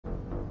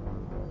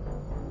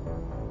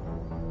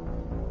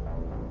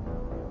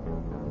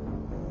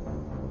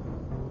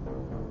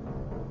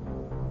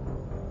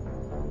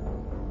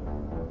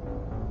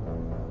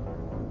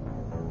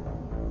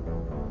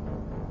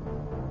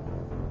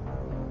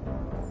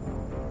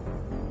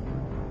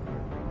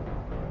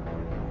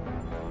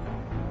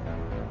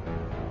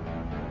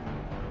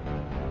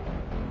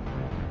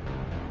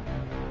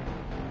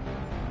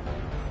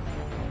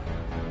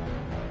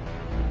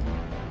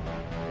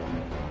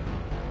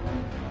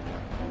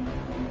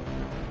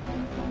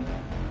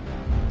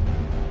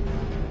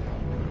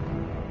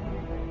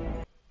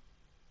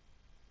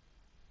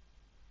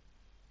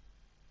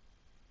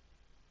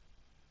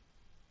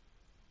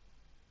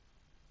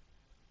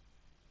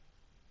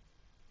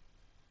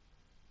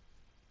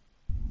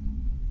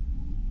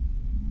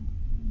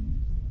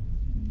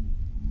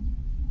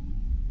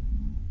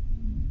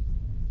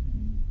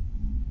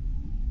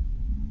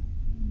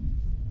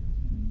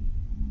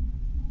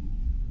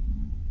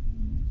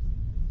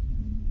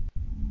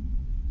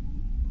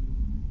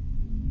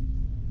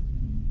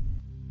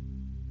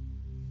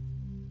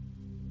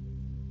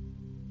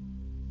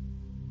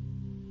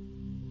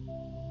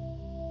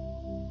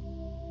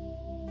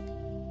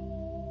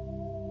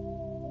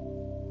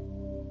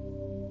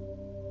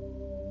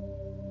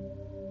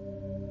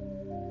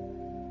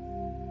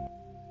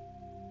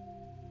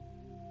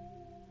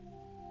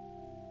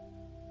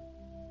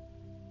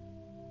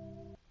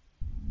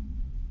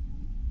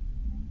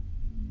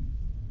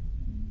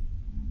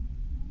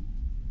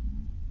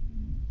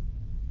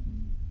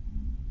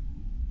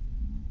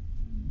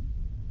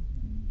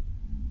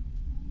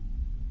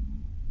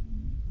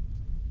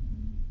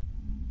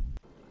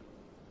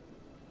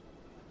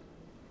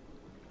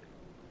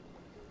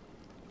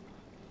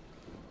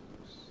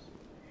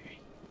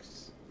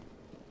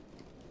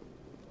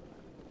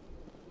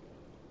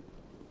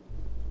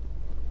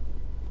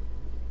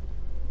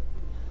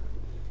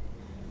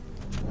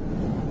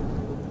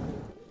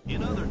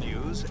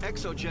news,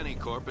 Exogeny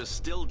Corp is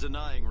still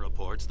denying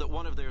reports that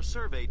one of their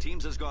survey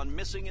teams has gone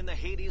missing in the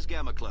Hades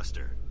Gamma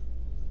Cluster.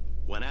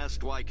 When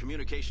asked why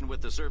communication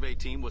with the survey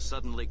team was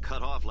suddenly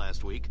cut off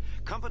last week,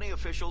 company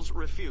officials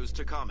refused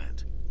to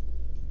comment.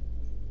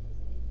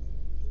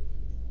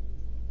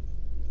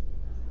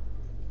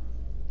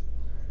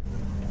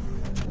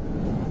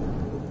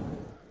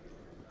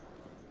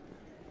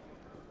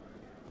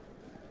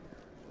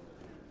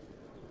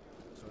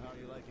 So how are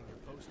you liking your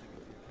posting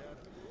with your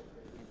cabin?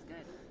 It's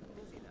good.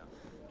 Busy though.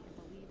 Can't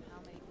believe how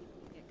many people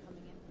we get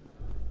coming in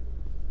from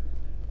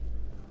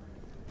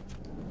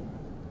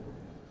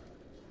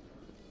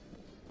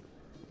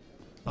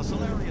A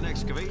Solarian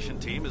excavation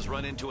team has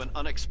run into an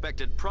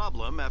unexpected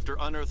problem after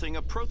unearthing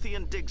a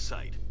Prothean dig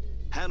site.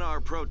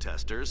 Hanar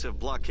protesters have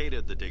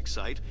blockaded the dig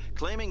site,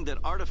 claiming that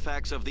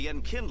artifacts of the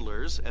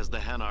Enkindlers, as the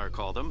Hanar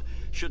call them,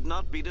 should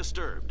not be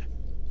disturbed.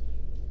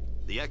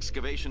 The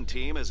excavation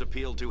team has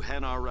appealed to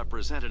Hanar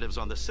representatives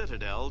on the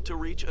Citadel to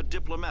reach a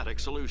diplomatic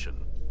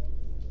solution.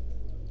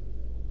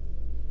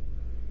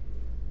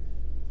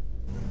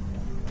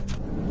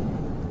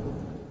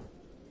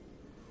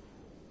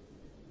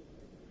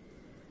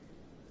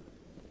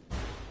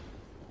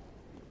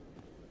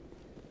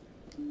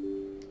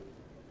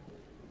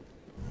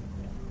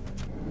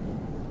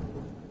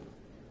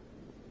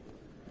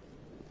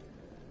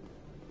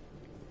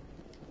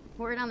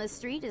 Word on the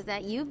street is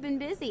that you've been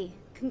busy.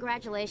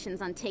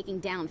 Congratulations on taking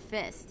down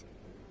Fist.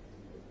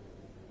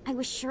 I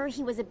was sure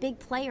he was a big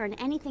player in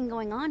anything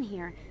going on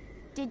here.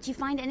 Did you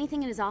find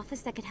anything in his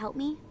office that could help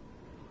me?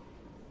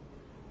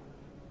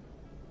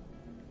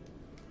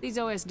 These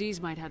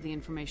OSDs might have the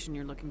information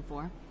you're looking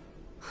for.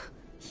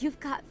 You've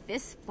got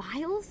Fist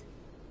files?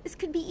 This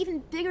could be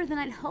even bigger than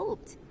I'd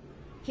hoped.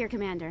 Here,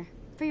 Commander,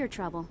 for your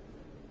trouble.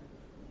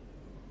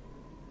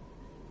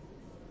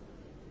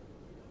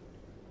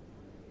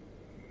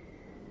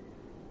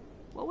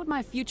 What would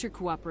my future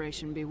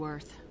cooperation be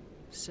worth?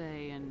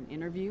 Say, an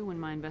interview when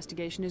my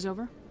investigation is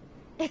over?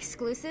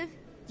 Exclusive?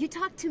 You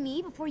talk to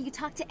me before you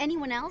talk to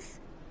anyone else?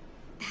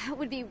 That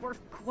would be worth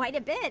quite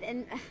a bit,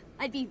 and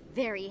I'd be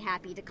very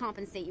happy to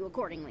compensate you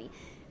accordingly.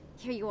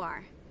 Here you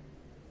are.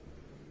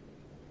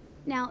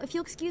 Now, if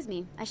you'll excuse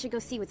me, I should go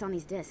see what's on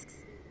these discs.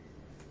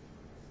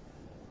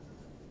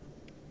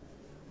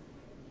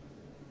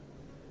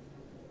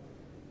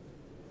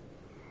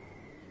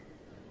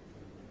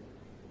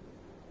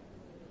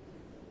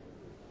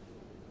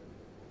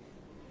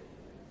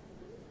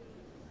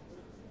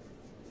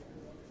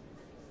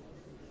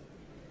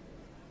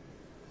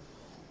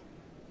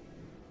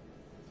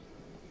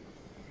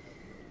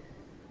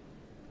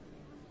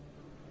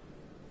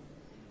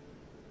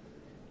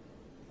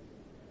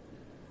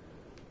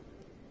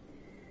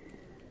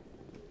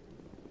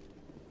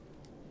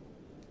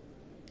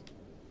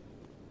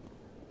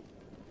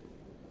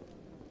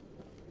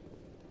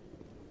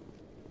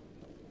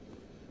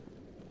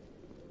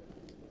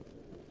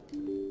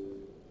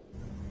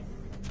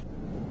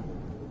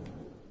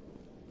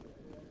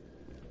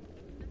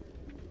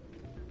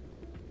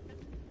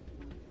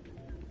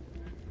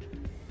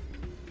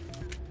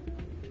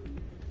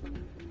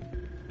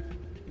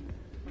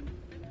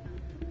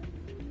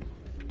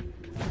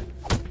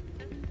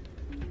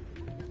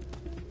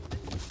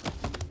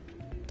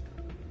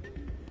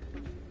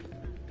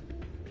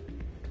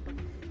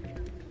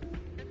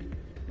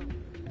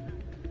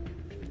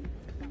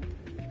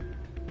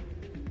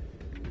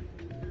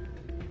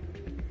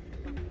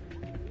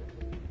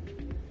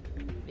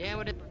 Yeah,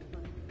 what it...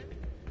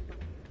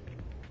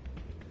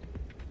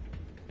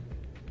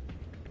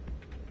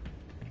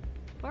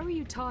 Why were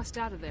you tossed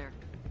out of there?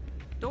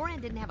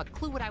 Doran didn't have a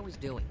clue what I was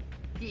doing.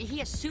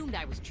 He assumed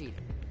I was cheating.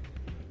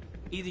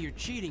 Either you're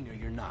cheating or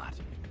you're not.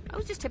 I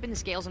was just tipping the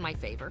scales in my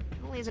favor,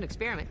 only as an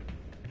experiment.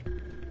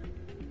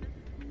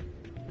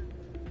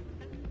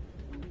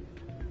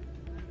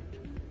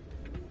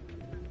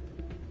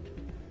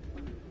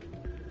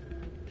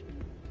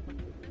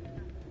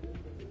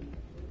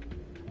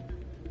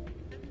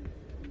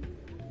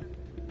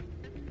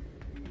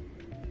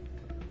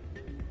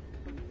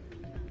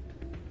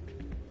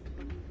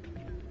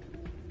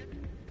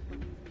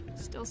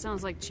 Still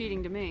sounds like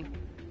cheating to me.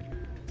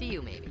 To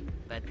you, maybe.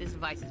 But this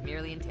device is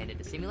merely intended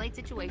to simulate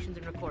situations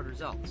and record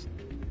results.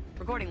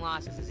 Recording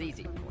losses is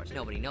easy, of course.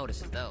 Nobody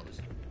notices those.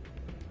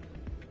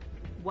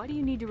 Why do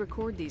you need to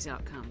record these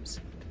outcomes?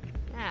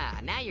 Ah,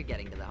 now you're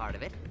getting to the heart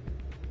of it.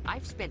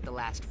 I've spent the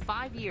last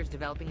 5 years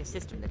developing a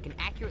system that can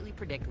accurately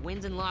predict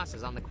wins and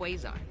losses on the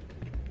Quasar.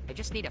 I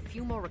just need a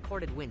few more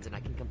recorded wins and I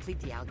can complete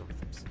the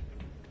algorithms.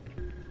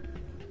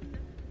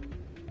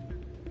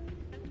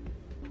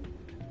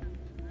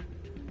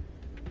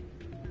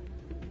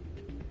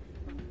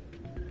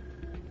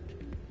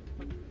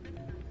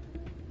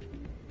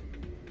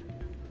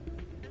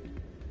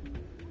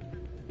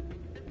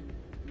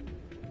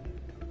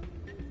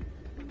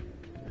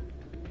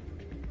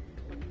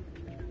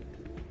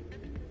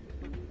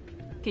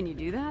 Can you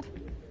do that?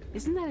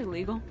 Isn't that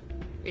illegal?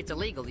 It's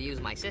illegal to use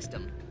my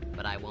system,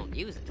 but I won't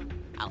use it.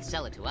 I'll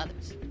sell it to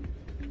others.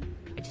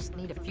 I just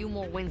need a few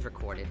more wins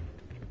recorded.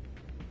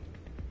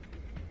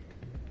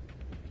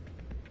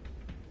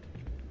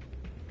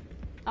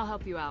 I'll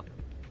help you out.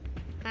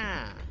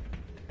 Huh.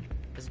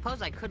 I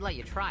suppose I could let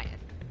you try it.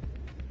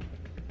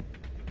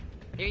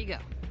 Here you go.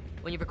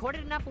 When you've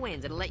recorded enough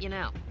wins, it'll let you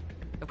know.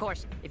 Of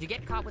course, if you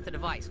get caught with the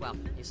device, well,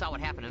 you saw what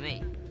happened to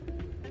me.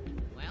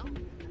 Well,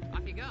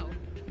 off you go.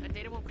 That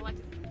data won't collect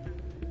it.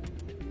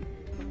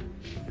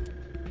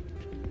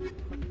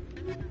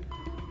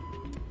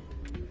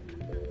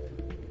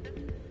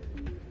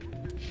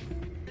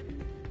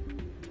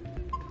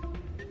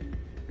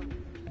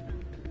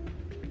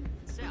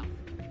 Self.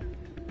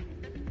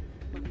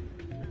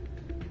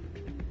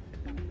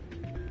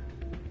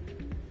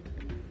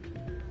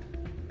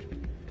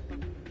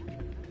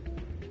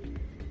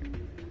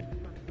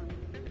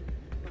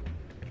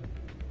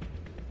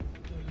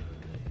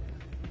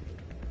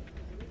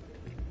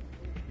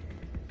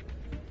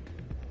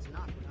 It's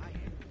not what I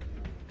am.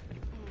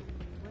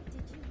 And what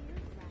did you hear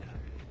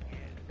exactly?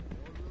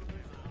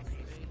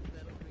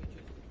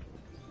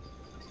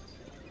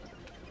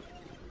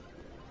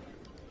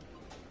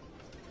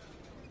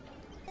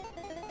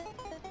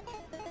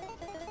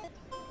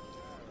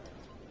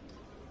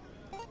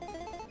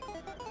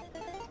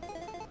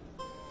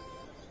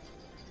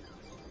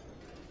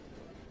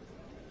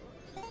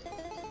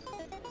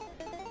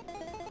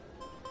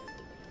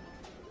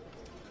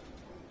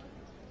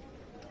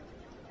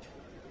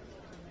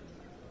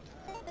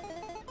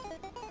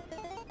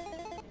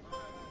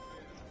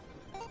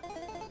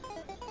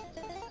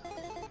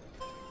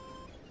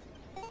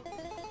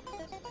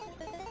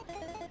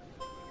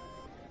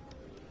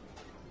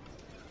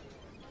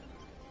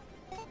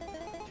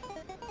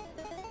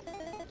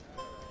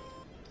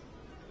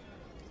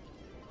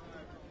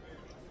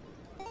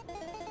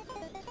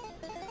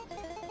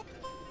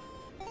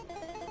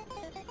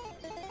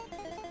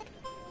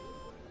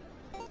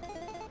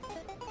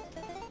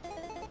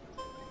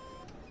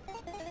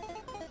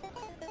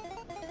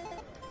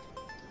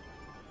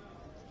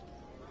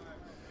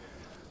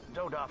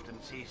 Don't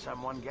often see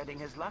someone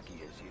getting as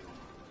lucky as you.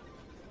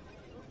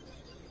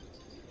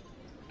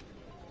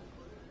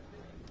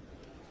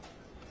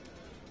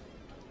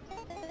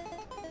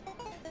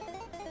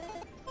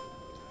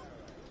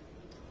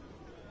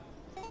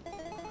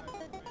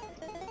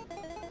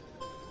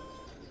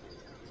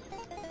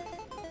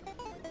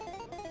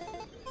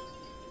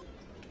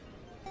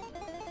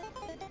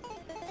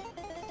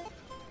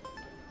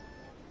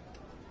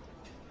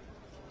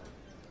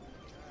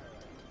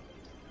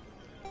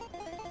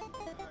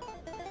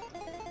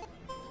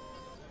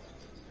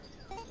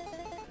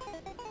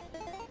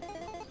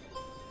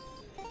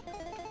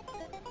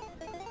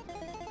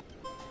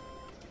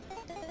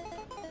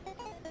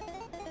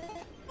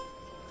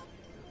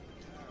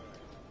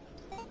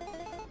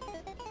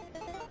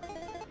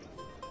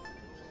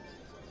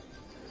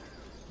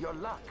 Your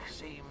luck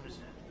seems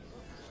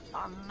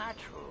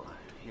unnatural,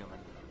 human.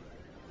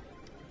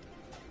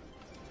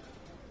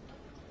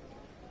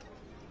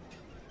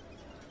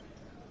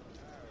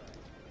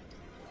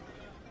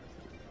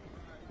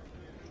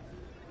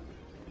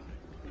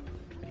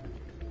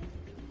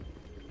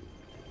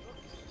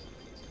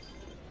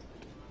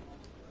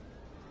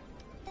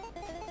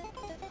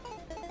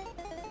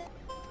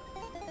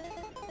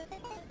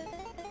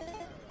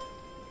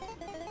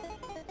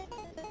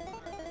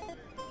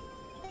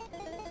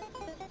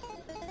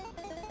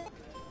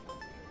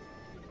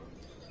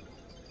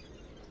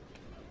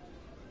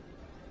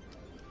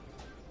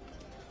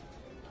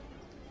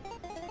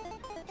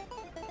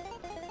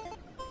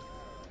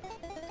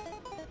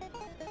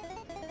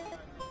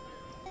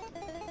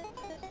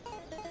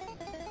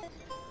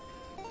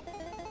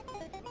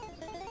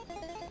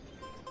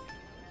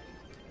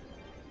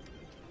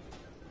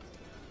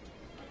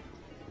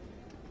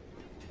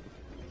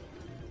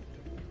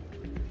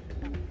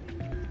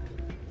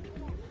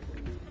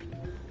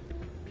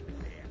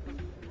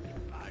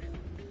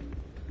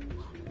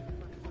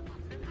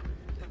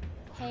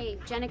 Hey,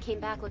 Jenna came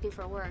back looking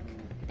for work.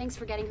 Thanks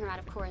for getting her out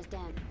of Cora's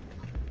den.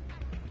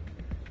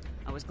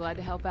 I was glad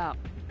to help out.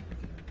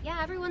 Yeah,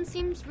 everyone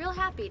seems real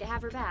happy to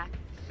have her back.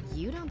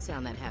 You don't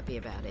sound that happy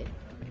about it.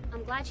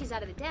 I'm glad she's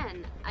out of the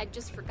den. I'd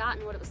just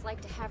forgotten what it was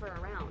like to have her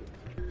around.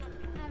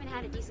 I haven't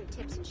had a decent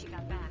tip since she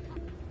got back.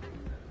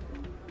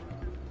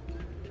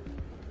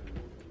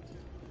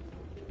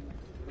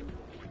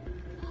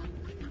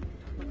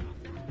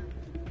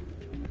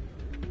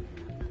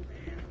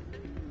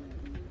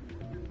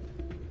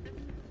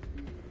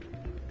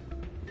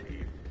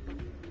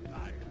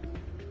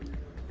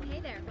 Hey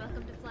there,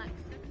 welcome to Flex.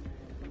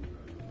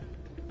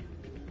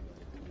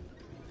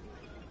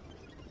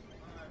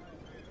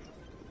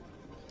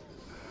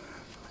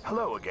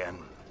 Hello again.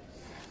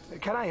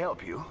 Can I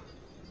help you?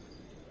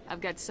 I've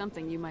got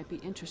something you might be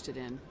interested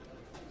in.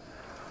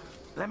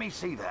 Let me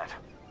see that.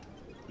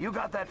 You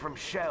got that from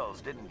Shells,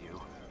 didn't you?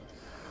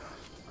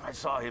 I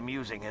saw him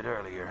using it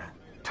earlier.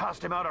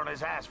 Tossed him out on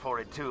his ass for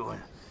it, too.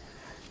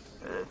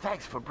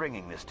 Thanks for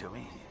bringing this to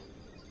me.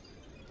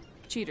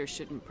 Cheaters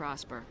shouldn't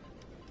prosper.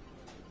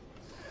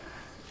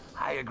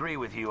 I agree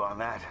with you on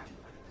that.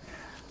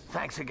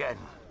 Thanks again.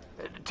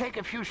 Take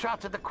a few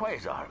shots at the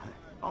Quasar.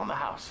 On the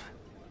house.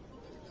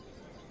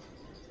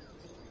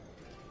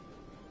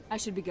 I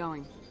should be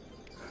going.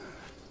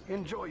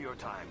 Enjoy your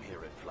time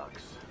here at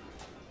Flux.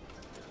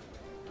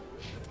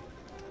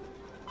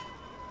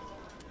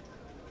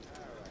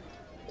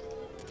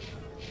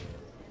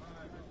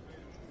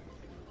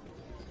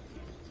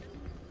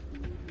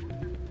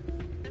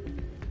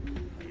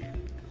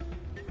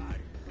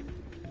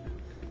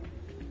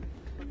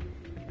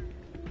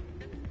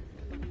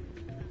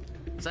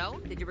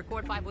 So, did you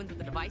record 5 wins with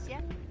the device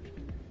yet?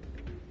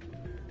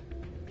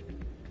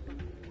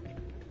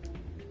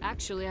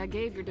 Actually, I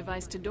gave your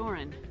device to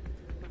Doran.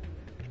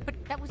 But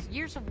that was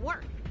years of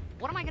work.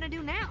 What am I gonna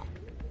do now?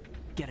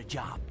 Get a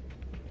job.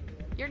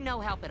 You're no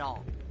help at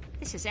all.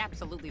 This is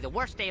absolutely the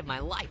worst day of my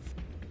life.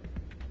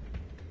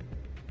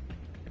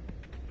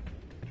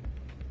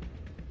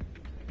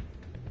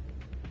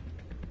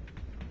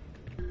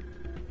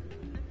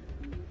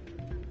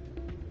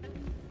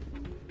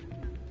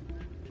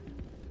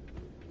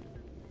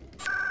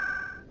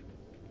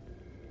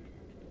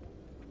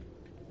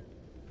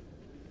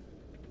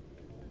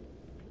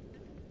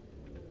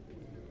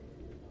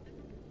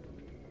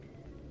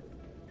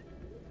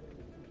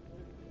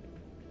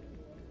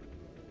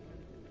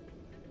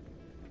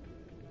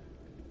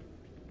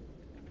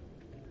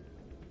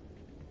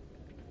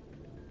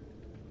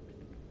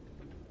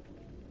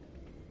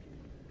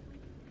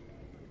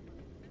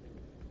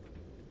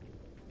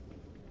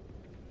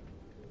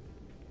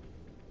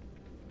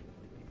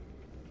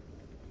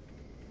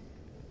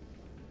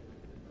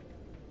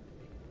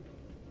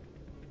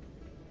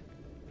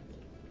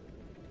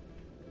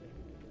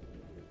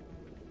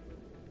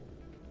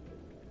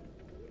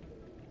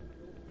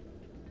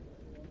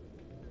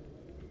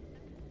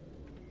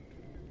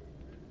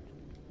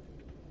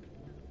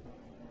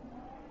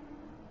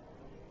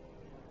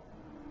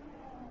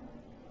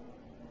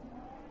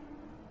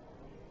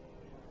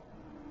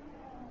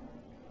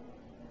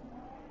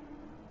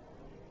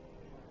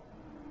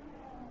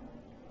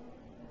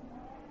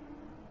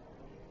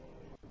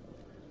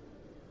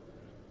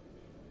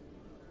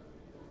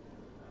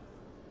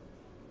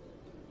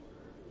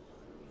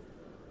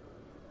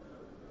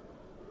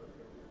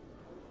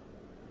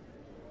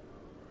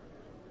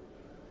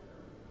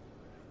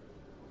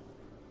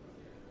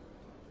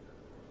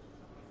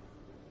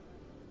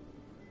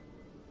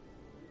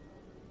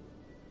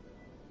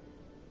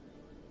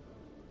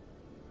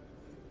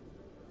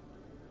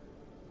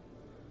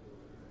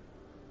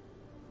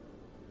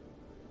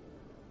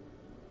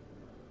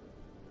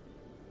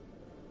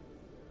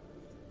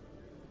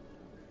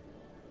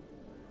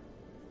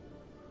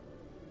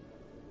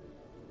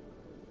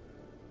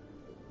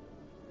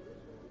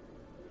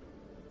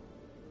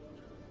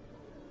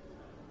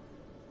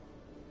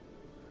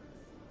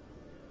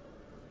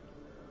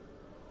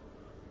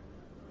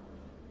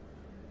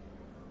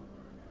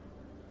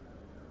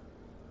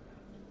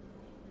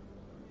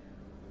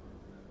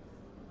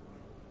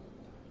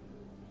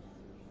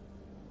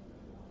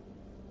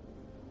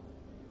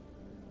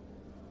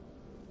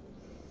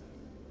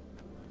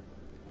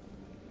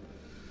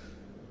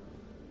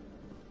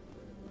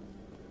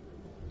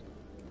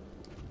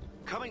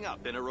 Coming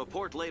up in a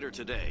report later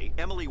today,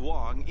 Emily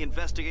Wong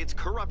investigates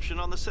corruption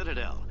on the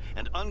Citadel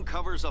and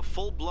uncovers a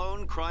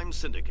full-blown crime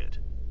syndicate.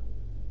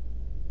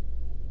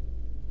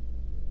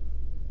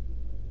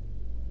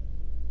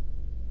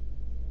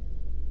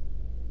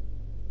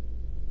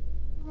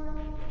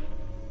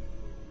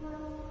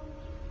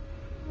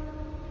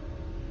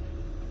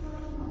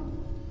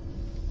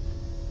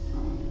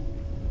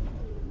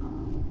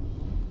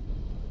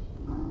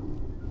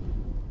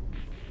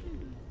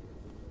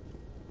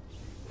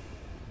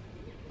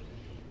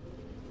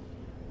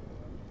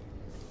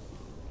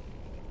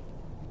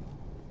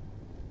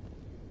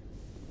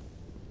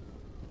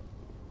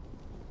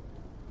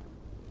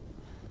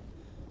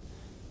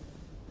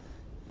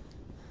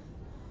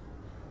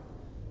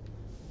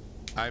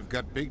 I've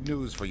got big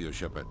news for you,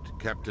 Shepard.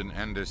 Captain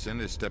Anderson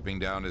is stepping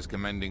down as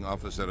commanding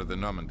officer of the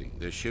Normandy.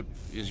 The ship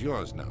is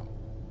yours now.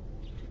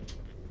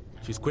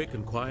 She's quick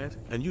and quiet,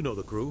 and you know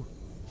the crew.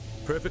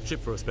 Perfect ship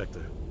for a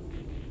Spectre.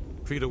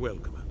 Treat her well,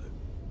 Commander.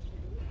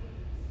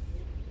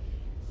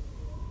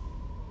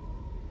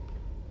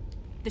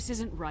 This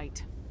isn't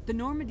right. The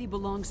Normandy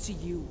belongs to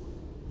you.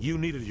 You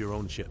needed your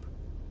own ship.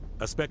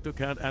 A Spectre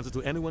can't answer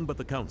to anyone but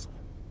the Council.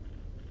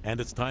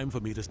 And it's time for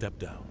me to step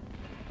down.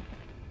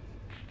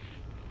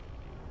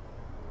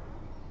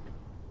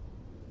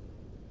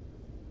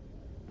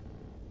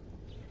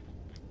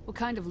 What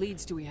kind of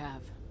leads do we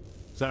have?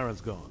 Saren's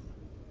gone.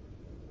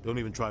 Don't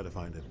even try to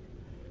find him.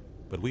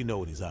 But we know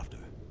what he's after.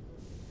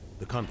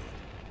 The Conduit.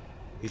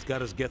 He's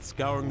got his Geth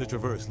scouring the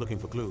Traverse looking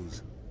for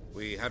clues.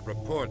 We had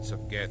reports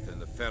of Geth in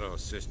the Pharaoh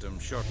system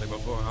shortly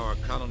before our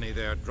colony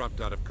there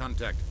dropped out of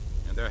contact,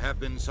 and there have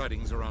been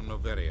sightings around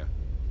Noveria.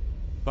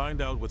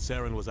 Find out what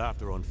Saren was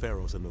after on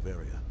Pharos and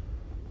Noveria.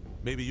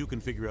 Maybe you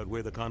can figure out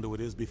where the Conduit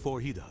is before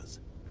he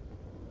does.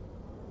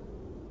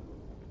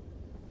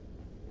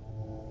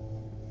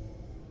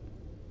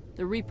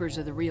 The Reapers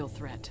are the real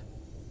threat.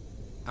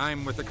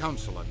 I'm with the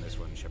Council on this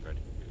one, Shepard.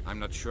 I'm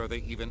not sure they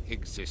even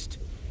exist.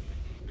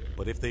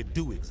 But if they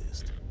do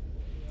exist,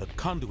 The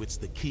conduit's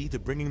the key to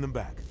bringing them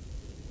back.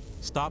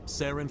 Stop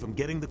Saren from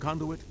getting the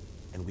conduit,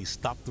 and we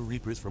stop the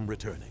Reapers from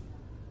returning.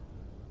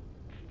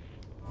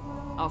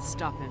 I'll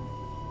stop him.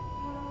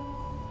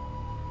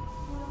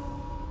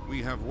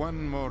 We have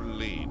one more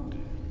lead.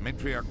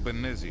 Matriarch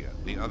Benezia,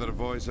 the other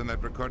voice in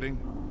that recording.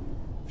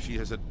 She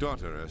has a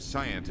daughter, a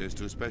scientist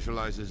who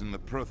specializes in the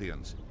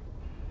Protheans.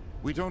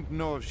 We don't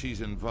know if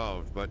she's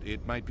involved, but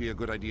it might be a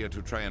good idea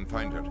to try and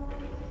find her.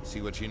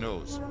 See what she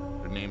knows.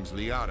 Her name's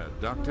Liara,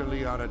 Dr.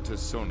 Liara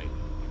Tassoni.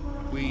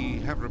 We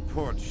have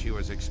reports she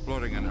was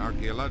exploring an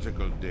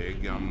archaeological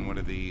dig on one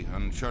of the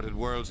uncharted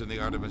worlds in the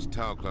Artemis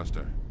Tau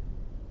cluster.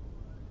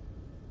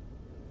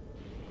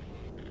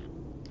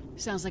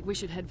 Sounds like we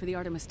should head for the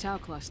Artemis Tau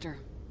cluster.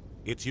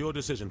 It's your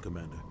decision,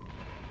 Commander.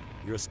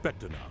 You're a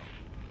Spectre now.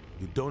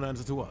 You don't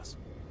answer to us.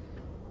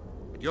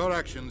 Your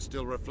actions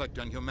still reflect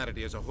on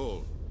humanity as a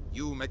whole.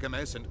 You make a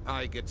mess and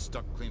I get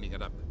stuck cleaning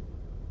it up.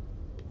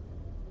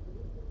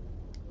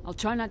 I'll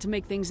try not to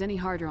make things any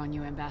harder on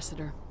you,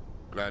 Ambassador.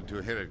 Glad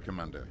to hear it,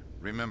 Commander.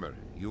 Remember,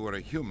 you were a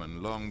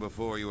human long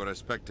before you were a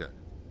Spectre.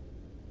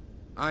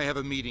 I have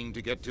a meeting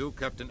to get to.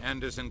 Captain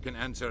Anderson can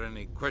answer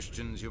any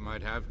questions you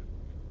might have.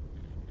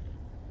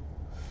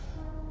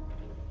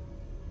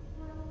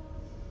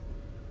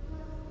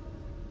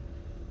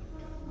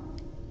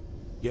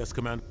 Yes,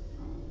 Commander.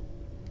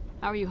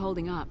 How are you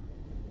holding up?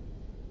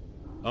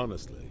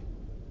 Honestly,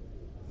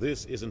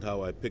 this isn't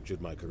how I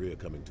pictured my career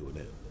coming to an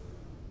end.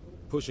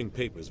 Pushing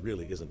papers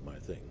really isn't my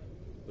thing.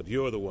 But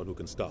you're the one who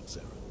can stop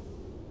Saren.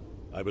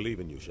 I believe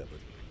in you, Shepard.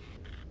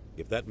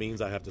 If that means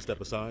I have to step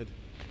aside,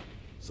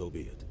 so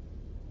be it.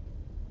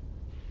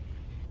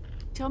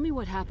 Tell me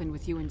what happened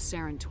with you and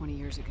Saren 20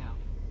 years ago.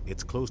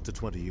 It's close to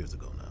 20 years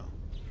ago now.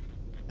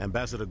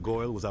 Ambassador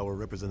Goyle was our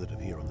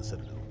representative here on the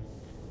Citadel.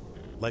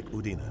 Like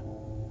Udina,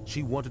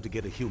 she wanted to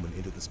get a human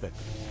into the Spectre.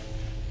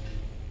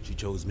 She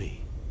chose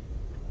me.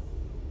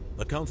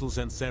 The Council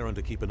sent Saren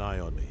to keep an eye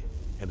on me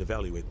and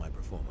evaluate my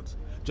performance,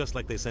 just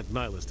like they sent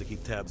Nihilus to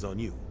keep tabs on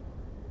you.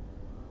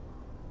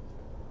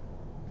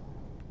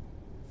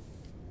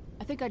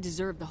 I think I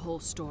deserve the whole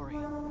story.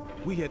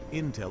 We had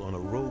intel on a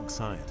rogue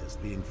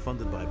scientist being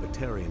funded by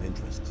Batarian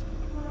interests.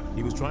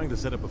 He was trying to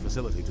set up a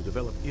facility to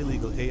develop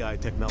illegal AI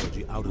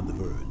technology out in the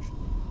Verge.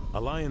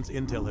 Alliance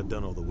intel had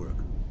done all the work,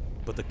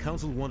 but the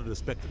Council wanted a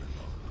Spectre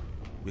involved.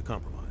 We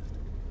compromised.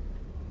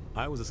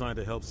 I was assigned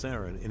to help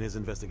Saren in his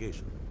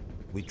investigation.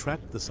 We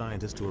tracked the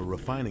scientist to a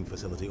refining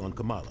facility on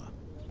Kamala.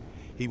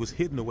 He was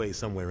hidden away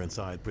somewhere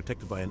inside,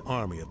 protected by an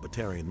army of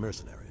Batarian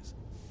mercenaries.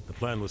 The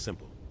plan was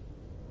simple.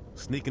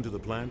 Sneak into the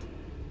plant,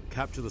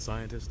 capture the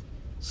scientist,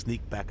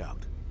 sneak back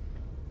out.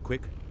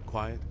 Quick,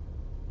 quiet,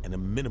 and a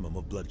minimum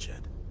of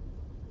bloodshed.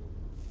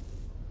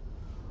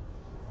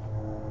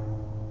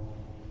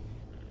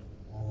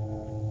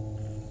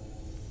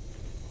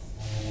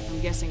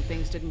 I'm guessing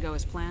things didn't go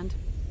as planned?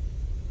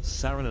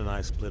 Saren and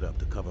I split up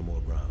to cover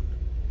more ground.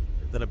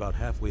 Then about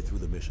halfway through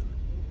the mission,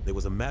 there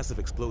was a massive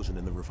explosion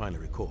in the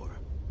refinery core.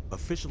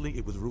 Officially,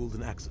 it was ruled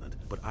an accident,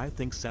 but I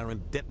think Saren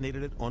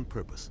detonated it on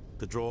purpose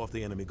to draw off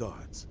the enemy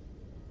guards.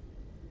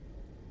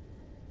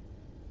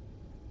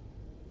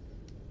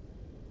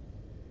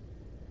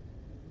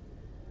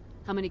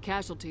 How many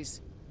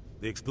casualties?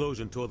 The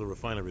explosion tore the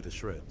refinery to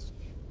shreds.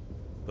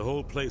 The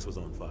whole place was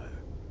on fire.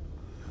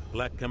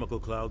 Black chemical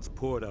clouds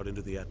poured out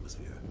into the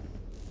atmosphere.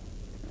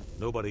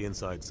 Nobody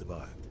inside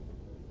survived.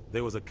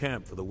 There was a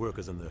camp for the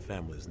workers and their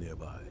families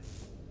nearby.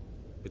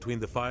 Between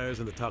the fires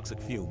and the toxic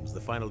fumes,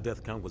 the final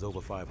death count was over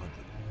 500.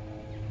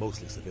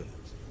 Mostly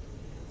civilians.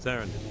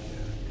 Saren didn't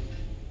care.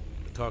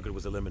 The target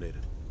was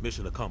eliminated,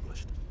 mission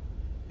accomplished,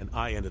 and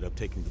I ended up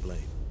taking the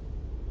blame.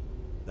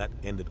 That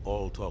ended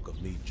all talk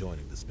of me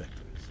joining the Spectres.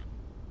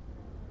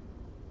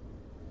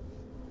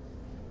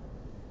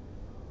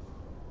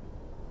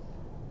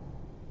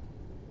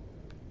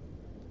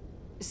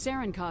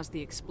 Saren caused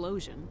the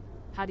explosion.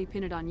 How'd he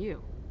pin it on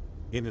you?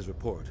 In his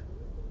report,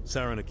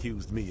 Saren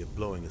accused me of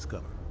blowing his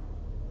cover.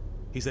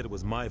 He said it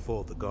was my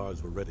fault the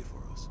guards were ready for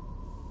us.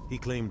 He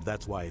claimed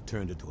that's why it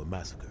turned into a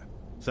massacre.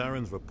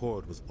 Saren's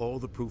report was all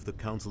the proof the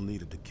Council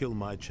needed to kill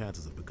my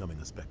chances of becoming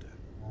a Spectre.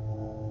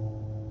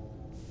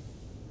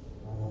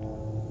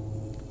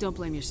 Don't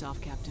blame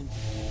yourself, Captain.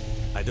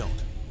 I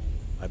don't.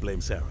 I blame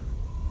Saren.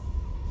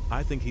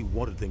 I think he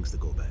wanted things to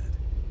go bad.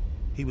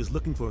 He was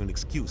looking for an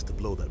excuse to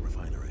blow that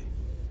refinery.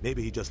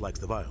 Maybe he just likes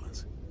the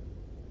violence.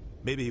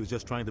 Maybe he was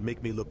just trying to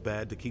make me look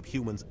bad to keep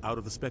humans out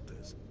of the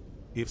Spectres.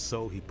 If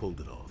so, he pulled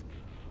it off.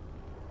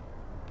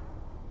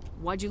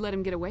 Why'd you let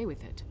him get away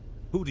with it?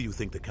 Who do you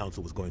think the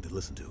Council was going to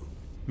listen to?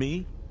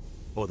 Me?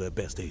 Or their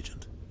best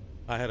agent?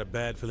 I had a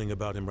bad feeling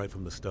about him right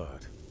from the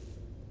start.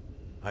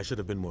 I should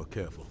have been more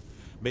careful.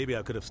 Maybe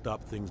I could have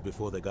stopped things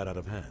before they got out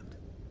of hand.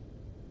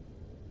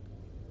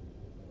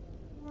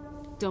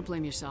 Don't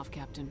blame yourself,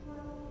 Captain.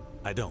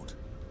 I don't.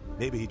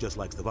 Maybe he just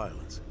likes the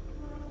violence.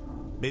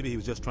 Maybe he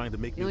was just trying to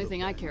make me The only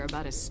thing I care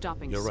about is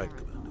stopping You're Saren. right,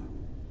 Commander.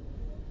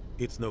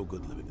 It's no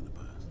good living in the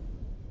past.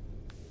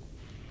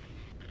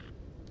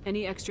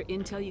 Any extra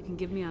intel you can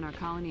give me on our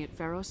colony at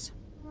Feros?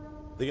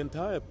 The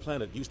entire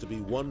planet used to be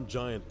one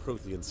giant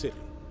Prothean city,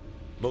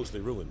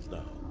 mostly ruins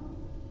now.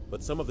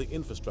 But some of the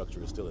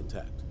infrastructure is still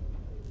intact.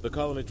 The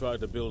colony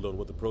tried to build on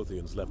what the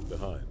Protheans left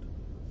behind.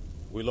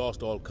 We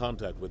lost all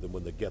contact with them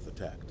when the Geth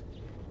attacked.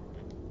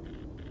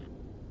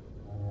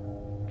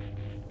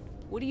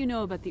 What do you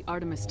know about the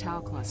Artemis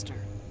Tau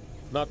cluster?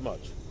 Not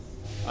much.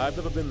 I've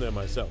never been there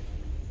myself.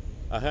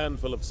 A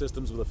handful of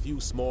systems with a few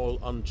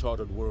small,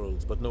 uncharted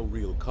worlds, but no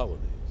real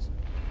colonies.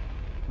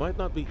 Might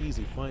not be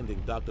easy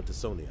finding Dr.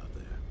 T'Soni out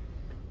there.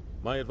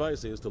 My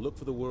advice is to look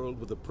for the world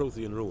with the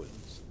Prothean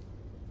ruins.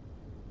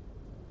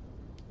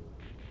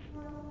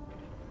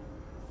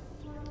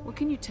 What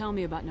can you tell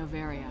me about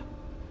Noveria?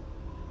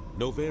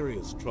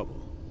 Novaria's trouble.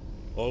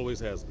 Always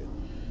has been.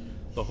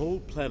 The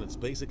whole planet's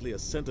basically a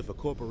center for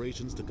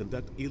corporations to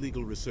conduct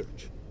illegal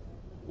research.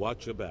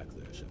 Watch your back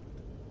there, Shepard.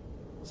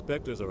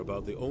 Spectres are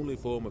about the only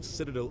form of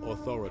Citadel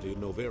authority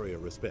Noveria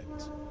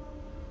respects.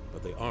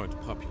 But they aren't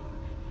popular.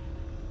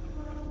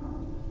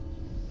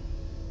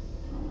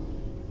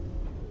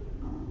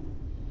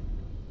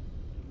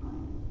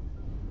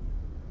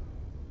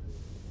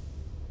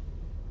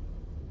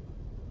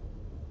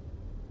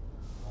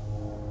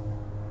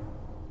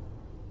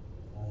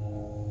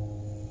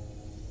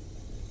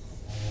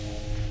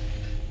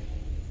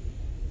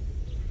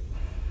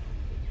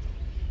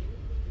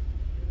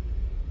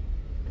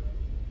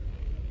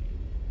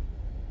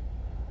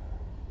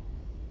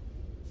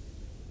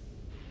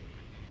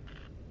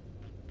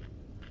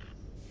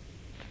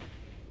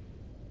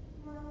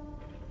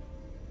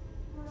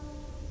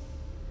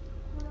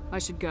 I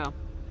should go.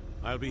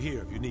 I'll be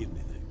here if you need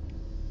anything.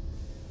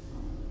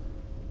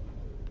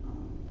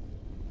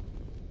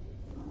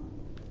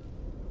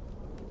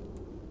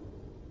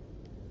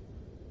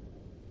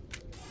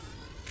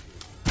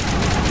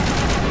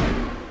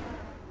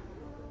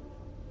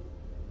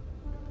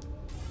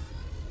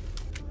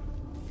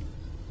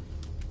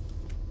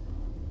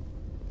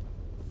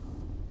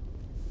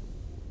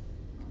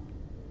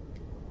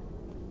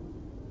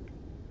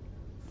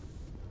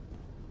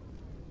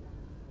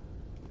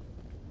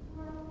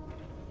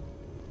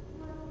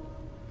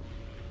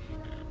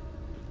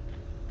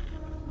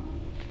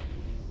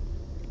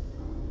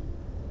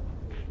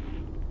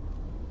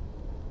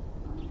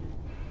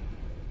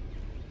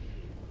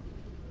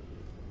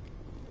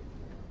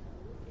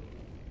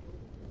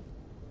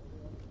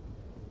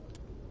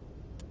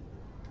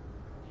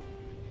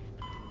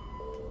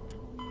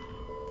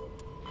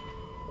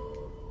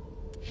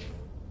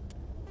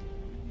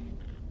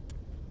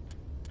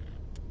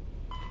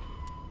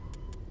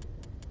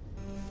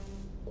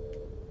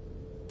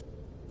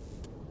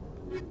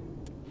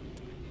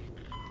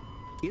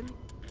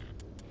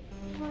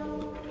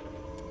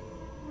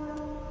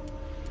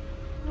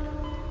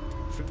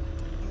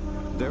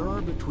 There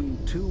are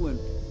between 2 and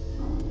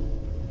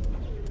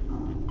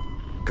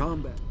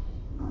combat.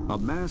 A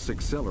mass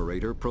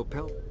accelerator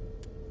propelled.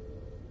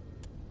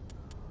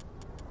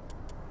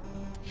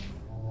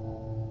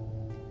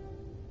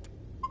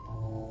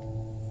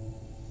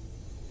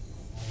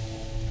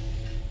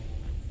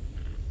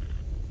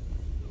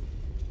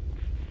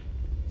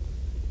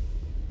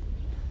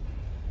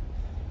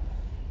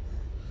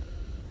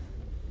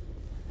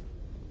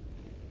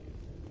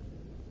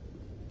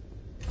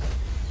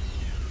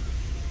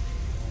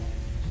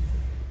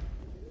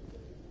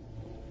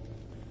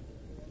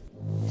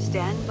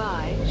 Stand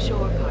by,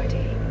 shore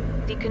party.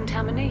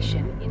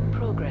 Decontamination in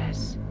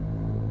progress.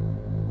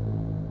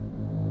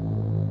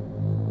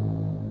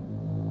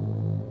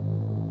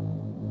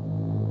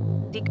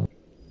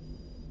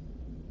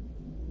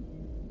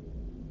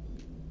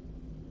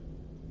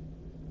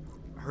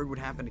 I heard what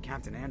happened to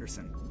Captain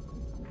Anderson.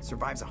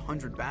 Survives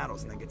 100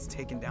 battles and then gets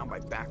taken down by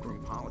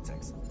backroom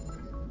politics.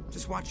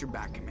 Just watch your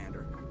back,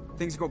 Commander.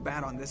 Things go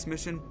bad on this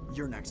mission,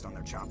 you're next on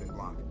their chopping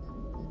block.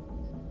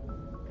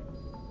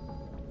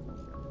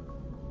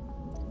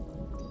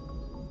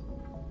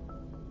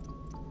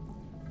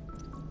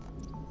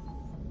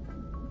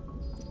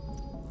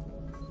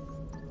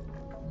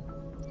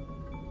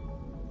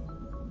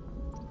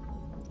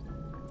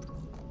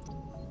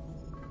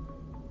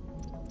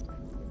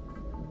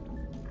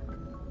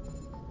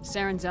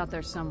 Saren's out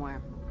there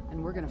somewhere,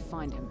 and we're gonna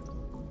find him.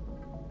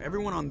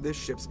 Everyone on this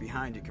ship's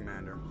behind you,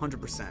 Commander.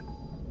 100%.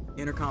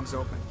 Intercom's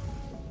open.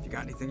 If you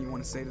got anything you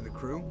want to say to the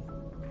crew,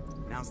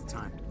 now's the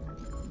time.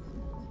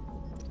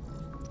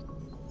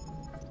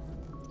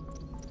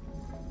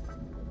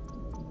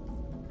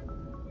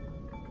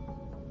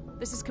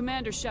 This is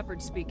Commander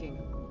Shepard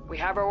speaking. We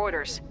have our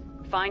orders.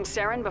 Find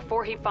Saren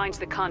before he finds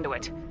the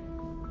conduit.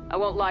 I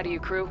won't lie to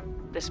you, crew.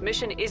 This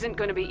mission isn't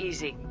going to be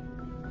easy.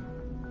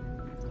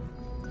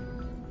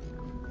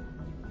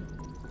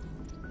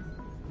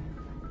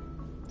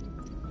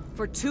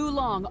 For too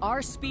long,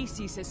 our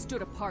species has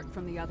stood apart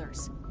from the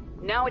others.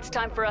 Now it's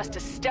time for us to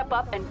step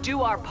up and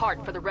do our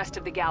part for the rest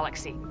of the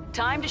galaxy.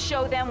 Time to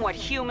show them what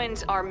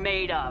humans are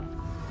made of.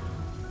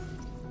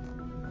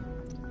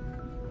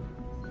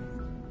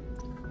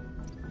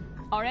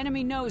 Our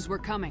enemy knows we're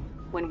coming.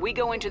 When we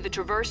go into the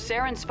Traverse,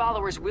 Saren's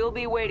followers will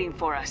be waiting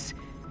for us.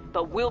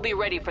 but we'll be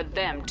ready for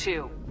them,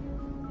 too.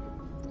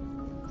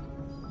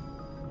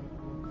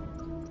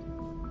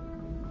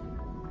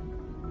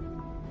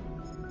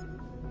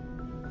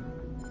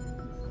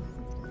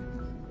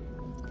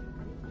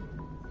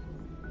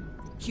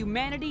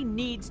 Humanity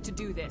needs to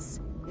do this.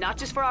 Not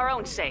just for our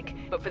own sake,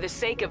 but for the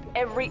sake of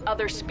every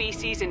other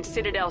species in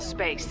Citadel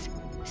space.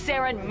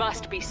 Saren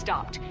must be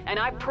stopped, and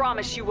I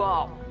promise you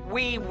all,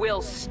 we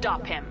will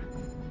stop him.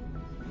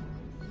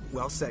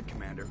 Well said,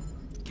 Commander.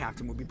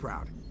 Captain will be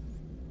proud.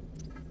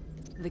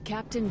 The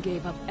captain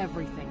gave up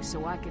everything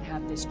so I could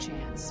have this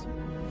chance.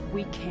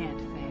 We can't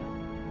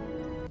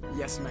fail.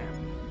 Yes,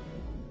 ma'am.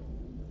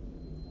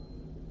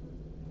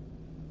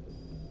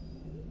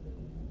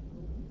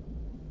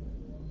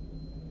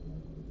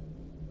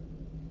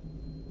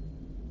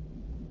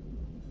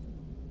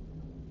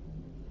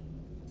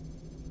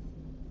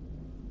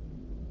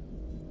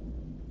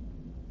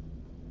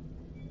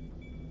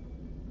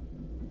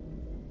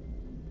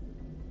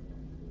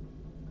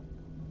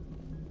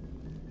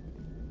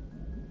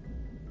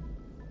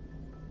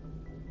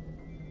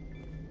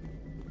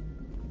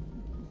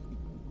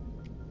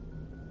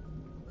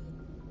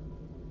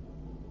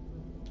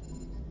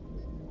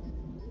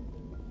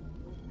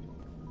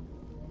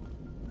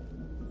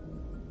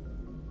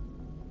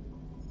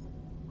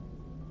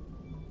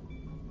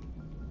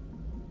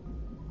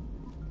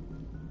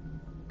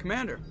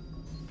 Commander,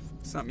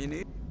 something you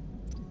need?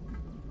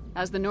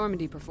 How's the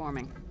Normandy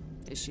performing?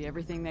 Is she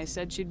everything they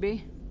said she'd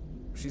be?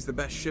 She's the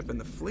best ship in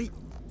the fleet.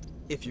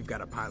 If you've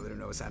got a pilot who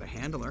knows how to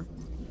handle her.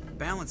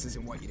 Balance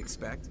isn't what you'd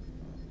expect.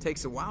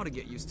 Takes a while to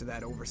get used to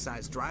that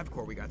oversized drive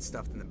core we got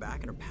stuffed in the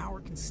back, and her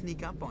power can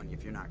sneak up on you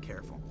if you're not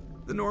careful.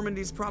 The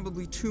Normandy's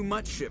probably too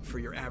much ship for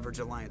your average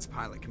Alliance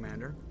pilot,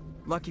 Commander.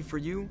 Lucky for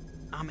you,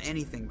 I'm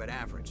anything but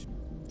average.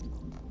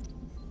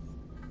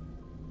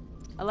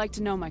 I like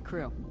to know my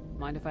crew.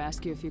 Mind if I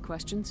ask you a few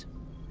questions?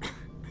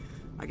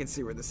 I can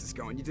see where this is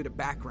going. You did a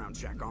background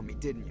check on me,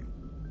 didn't you?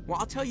 Well,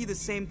 I'll tell you the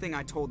same thing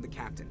I told the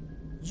captain.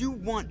 You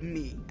want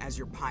me as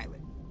your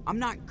pilot. I'm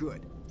not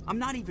good. I'm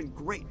not even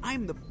great. I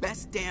am the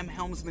best damn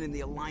helmsman in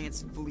the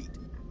Alliance fleet.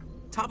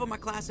 Top of my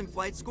class in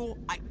flight school,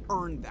 I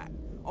earned that.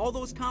 All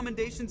those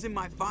commendations in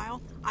my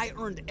file, I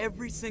earned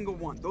every single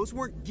one. Those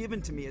weren't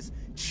given to me as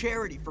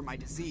charity for my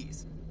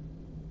disease.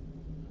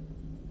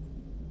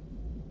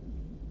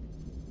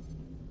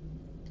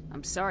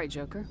 I'm sorry,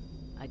 Joker.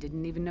 I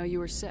didn't even know you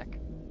were sick.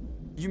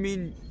 You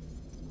mean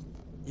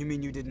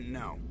you didn't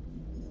know?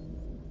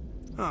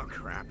 Oh,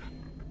 crap.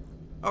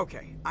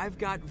 Okay, I've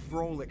got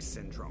Vrolik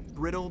syndrome,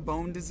 brittle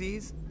bone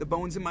disease. The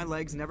bones in my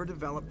legs never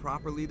develop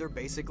properly. They're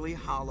basically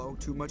hollow,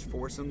 too much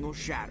force and they'll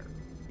shatter.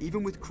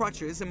 Even with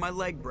crutches and my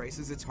leg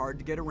braces, it's hard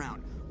to get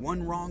around.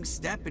 One wrong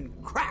step and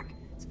crack!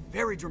 It's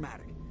very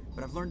dramatic.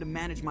 But I've learned to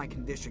manage my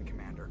condition,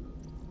 Commander.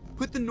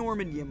 Put the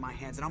Normandy in my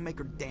hands and I'll make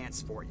her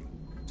dance for you.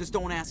 Just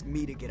don't ask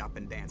me to get up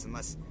and dance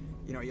unless,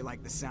 you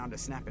like the sound of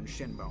snapping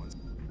shin bones.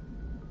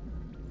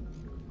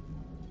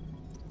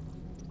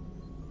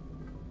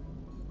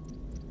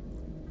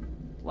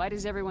 Why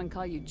does everyone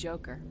call you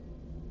Joker?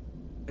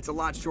 It's a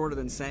lot shorter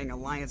than saying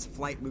Alliance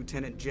Flight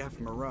Lieutenant Jeff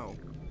Moreau.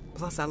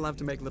 Plus, I love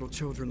to make little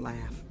children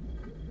laugh.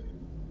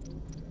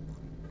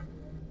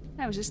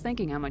 I was just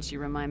thinking how much you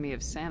remind me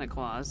of Santa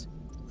Claus.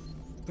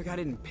 Look, I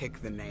didn't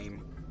pick the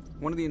name.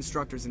 One of the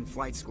instructors in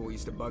flight school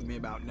used to bug me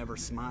about never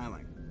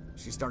smiling.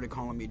 She started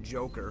calling me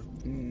Joker,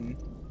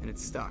 and it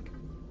stuck.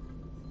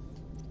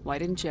 Why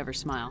didn't you ever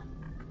smile?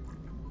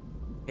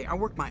 Hey, I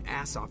worked my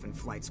ass off in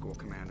flight school,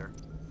 Commander.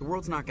 The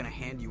world's not gonna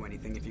hand you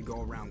anything if you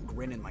go around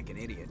grinning like an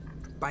idiot.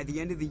 By the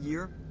end of the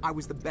year, I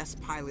was the best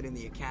pilot in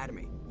the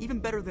academy. Even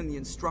better than the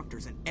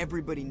instructors, and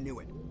everybody knew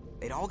it.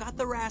 They'd all got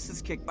their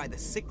asses kicked by the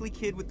sickly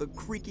kid with the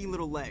creaky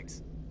little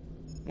legs.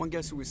 One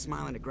guess who was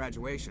smiling at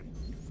graduation?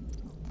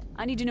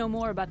 I need to know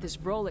more about this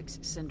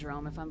Vrolik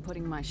syndrome if I'm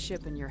putting my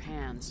ship in your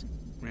hands.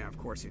 Yeah, of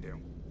course you do.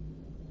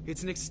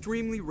 It's an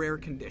extremely rare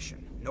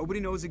condition. Nobody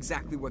knows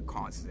exactly what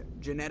causes it.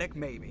 Genetic,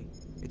 maybe.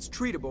 It's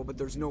treatable, but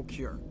there's no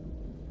cure.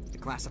 They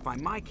classify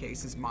my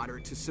case as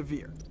moderate to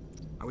severe.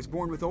 I was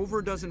born with over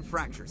a dozen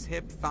fractures.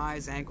 Hip,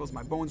 thighs, ankles.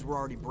 My bones were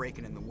already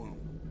breaking in the womb.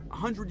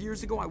 100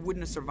 years ago, I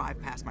wouldn't have survived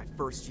past my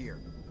first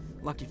year.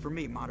 Lucky for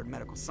me, modern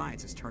medical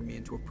science has turned me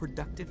into a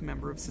productive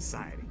member of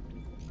society.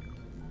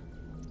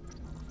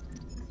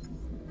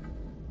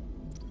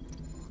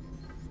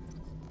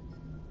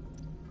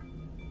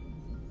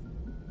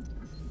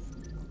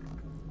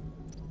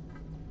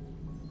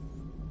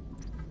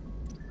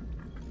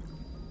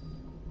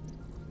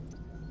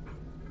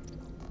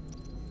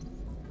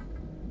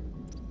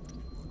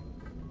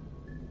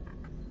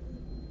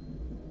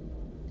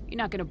 You're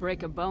not gonna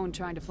break a bone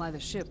trying to fly the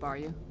ship, are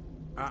you?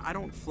 I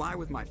don't fly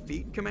with my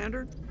feet,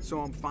 Commander,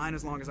 so I'm fine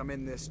as long as I'm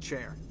in this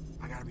chair.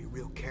 I gotta be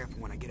real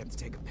careful when I get up to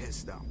take a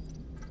piss, though.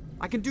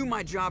 I can do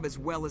my job as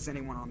well as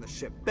anyone on the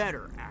ship.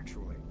 Better,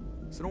 actually.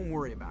 So don't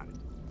worry about it.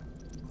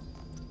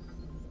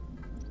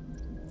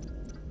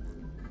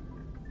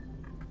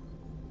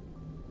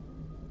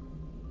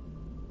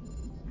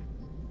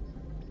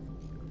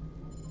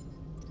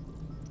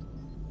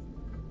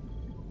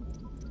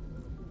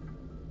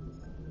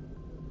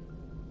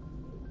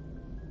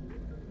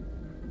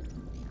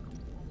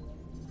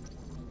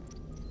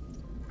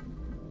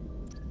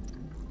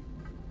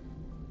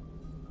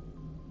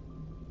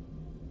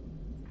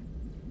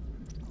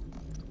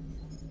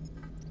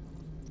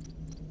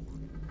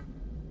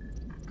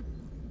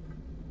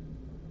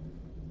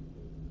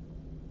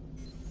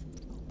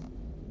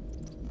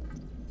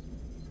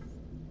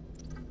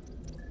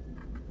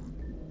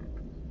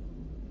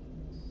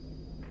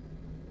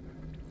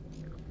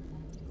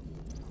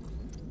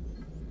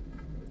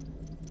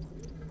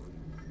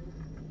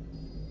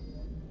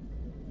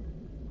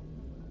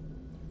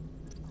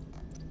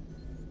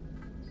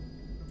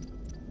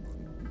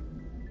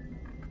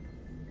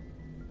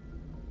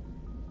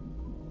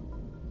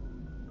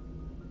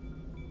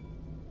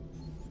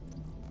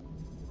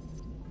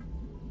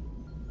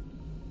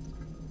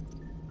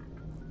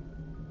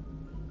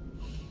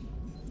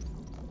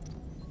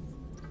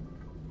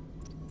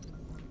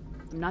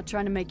 I'm not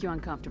trying to make you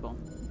uncomfortable.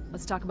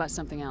 Let's talk about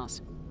something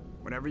else.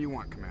 Whatever you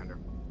want, Commander.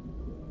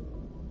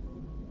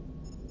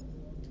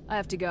 I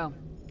have to go.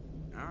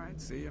 All right,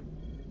 see ya.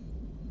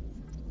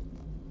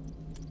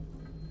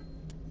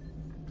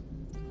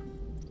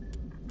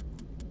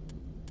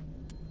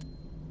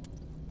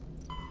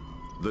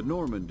 The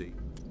Normandy.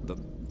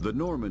 The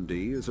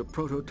Normandy is a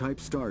prototype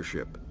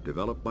starship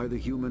developed by the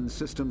Human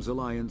Systems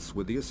Alliance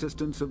with the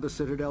assistance of the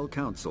Citadel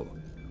Council.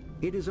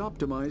 It is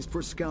optimized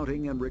for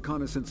scouting and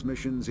reconnaissance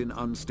missions in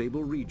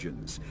unstable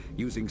regions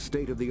using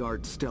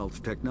state-of-the-art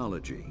stealth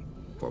technology.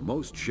 For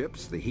most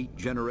ships, the heat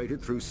generated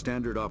through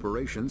standard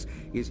operations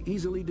is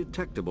easily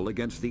detectable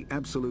against the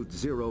absolute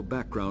zero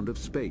background of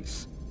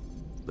space.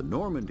 The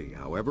Normandy,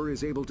 however,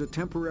 is able to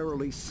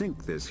temporarily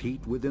sink this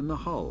heat within the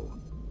hull.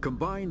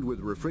 Combined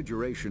with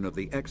refrigeration of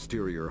the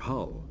exterior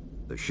hull,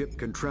 the ship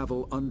can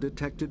travel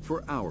undetected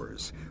for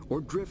hours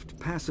or drift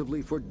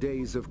passively for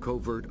days of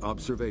covert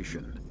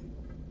observation.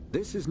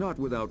 This is not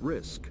without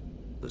risk.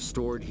 The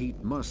stored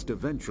heat must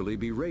eventually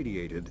be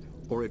radiated,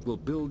 or it will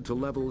build to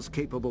levels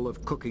capable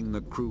of cooking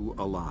the crew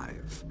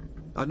alive.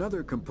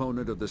 Another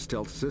component of the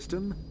stealth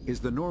system is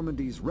the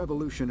Normandy's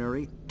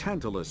revolutionary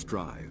Tantalus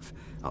drive,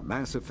 a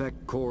Mass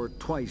Effect core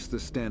twice the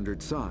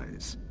standard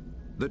size.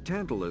 The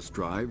Tantalus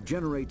drive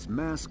generates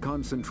mass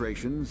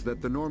concentrations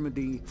that the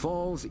Normandy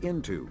falls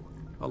into,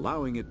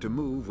 allowing it to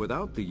move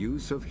without the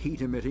use of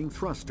heat-emitting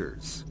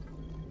thrusters.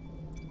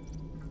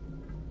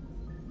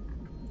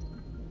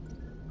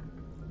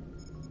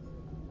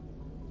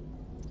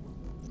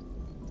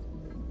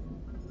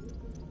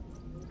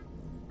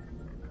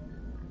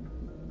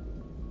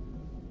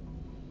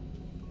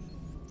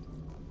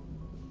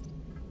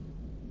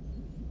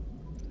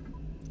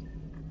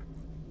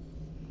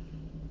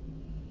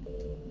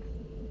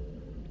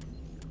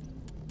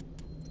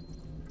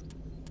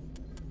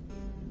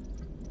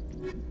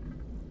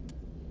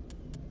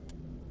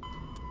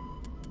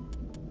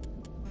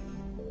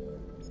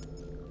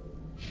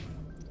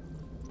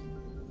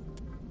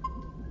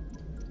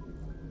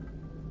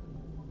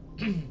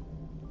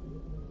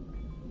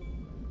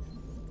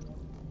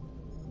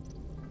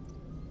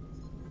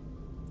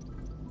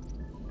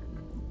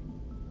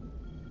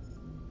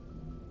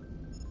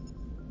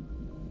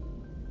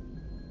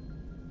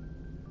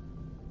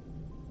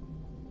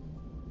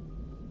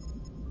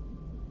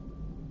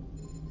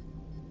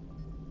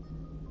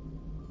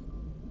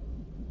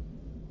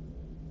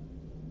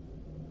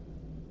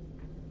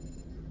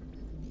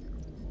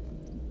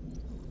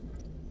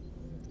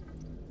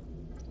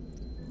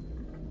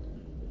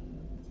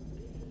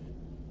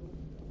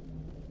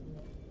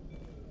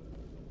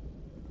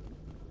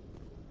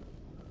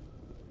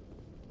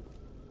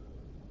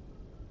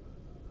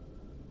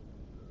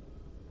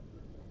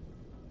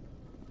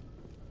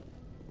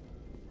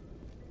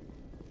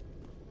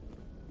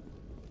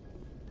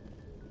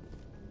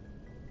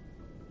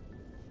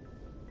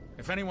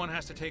 If anyone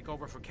has to take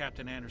over for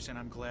Captain Anderson,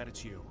 I'm glad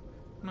it's you.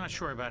 I'm not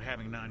sure about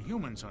having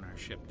non-humans on our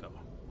ship, though.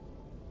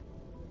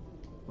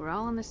 We're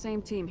all on the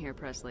same team here,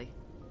 Presley.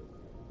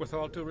 With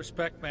all due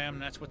respect, ma'am,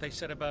 that's what they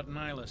said about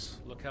Nihilus.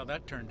 Look how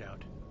that turned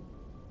out.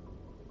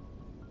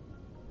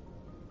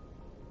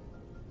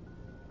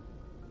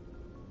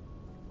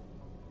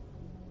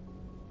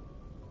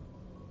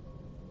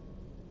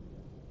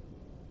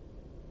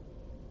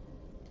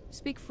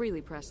 Speak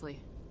freely,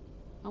 Presley.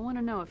 I want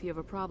to know if you have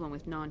a problem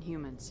with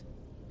non-humans.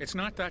 It's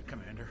not that,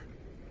 Commander.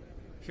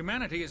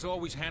 Humanity has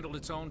always handled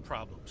its own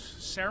problems.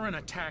 Saren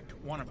attacked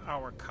one of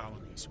our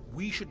colonies.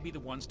 We should be the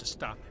ones to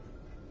stop him.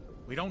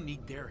 We don't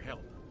need their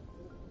help.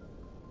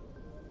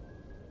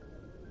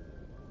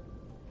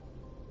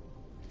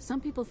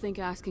 Some people think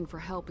asking for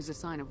help is a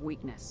sign of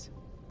weakness.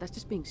 That's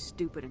just being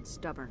stupid and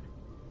stubborn.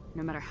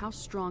 No matter how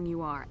strong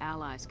you are,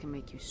 allies can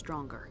make you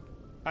stronger.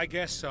 I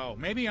guess so.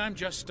 Maybe I'm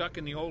just stuck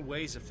in the old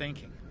ways of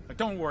thinking. But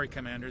don't worry,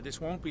 Commander.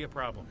 This won't be a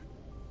problem.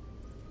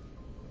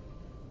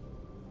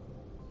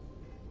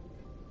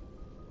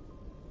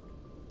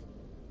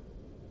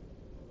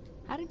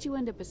 How did you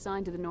end up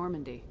assigned to the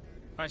Normandy?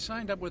 I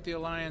signed up with the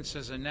Alliance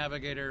as a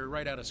navigator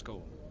right out of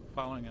school,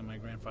 following in my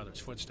grandfather's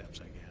footsteps,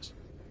 I guess.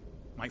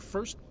 My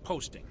first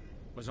posting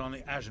was on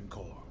the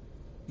Agincourt.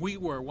 We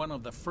were one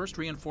of the first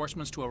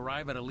reinforcements to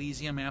arrive at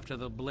Elysium after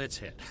the Blitz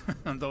hit.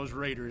 Those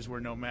raiders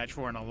were no match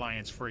for an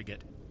Alliance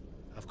frigate.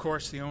 Of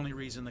course, the only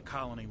reason the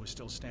colony was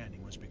still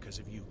standing was because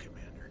of you,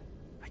 Commander.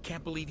 I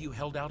can't believe you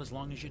held out as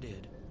long as you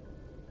did.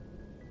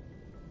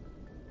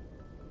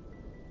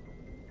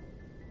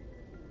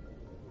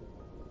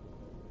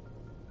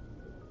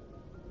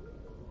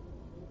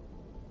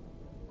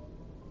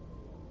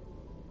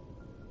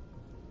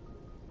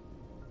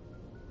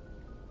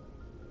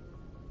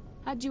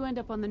 How'd you end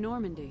up on the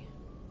Normandy?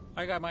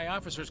 I got my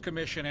officer's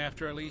commission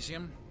after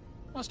Elysium.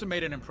 Must have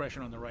made an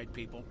impression on the right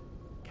people.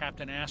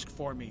 Captain asked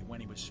for me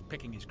when he was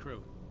picking his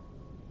crew.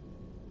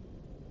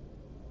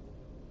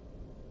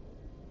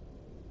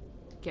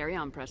 Carry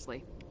on,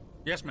 Presley.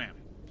 Yes, ma'am.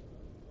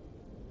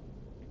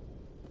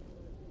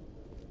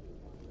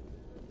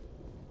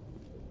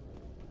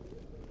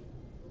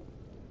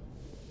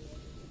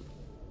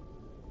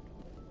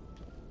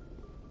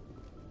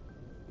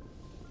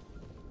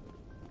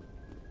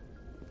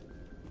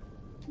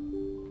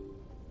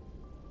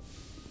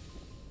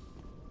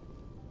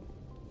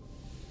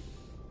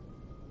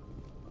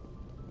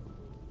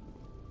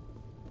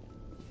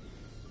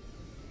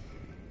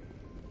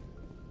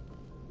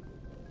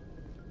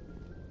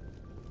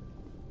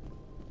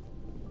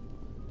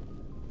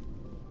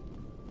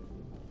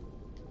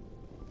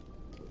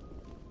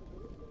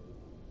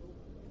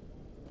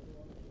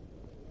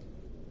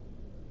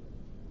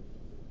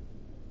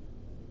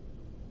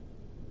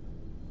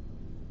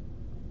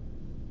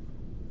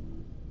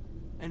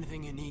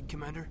 Anything you need,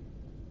 Commander?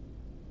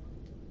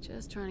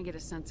 Just trying to get a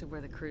sense of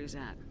where the crew's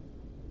at.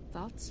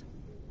 Thoughts?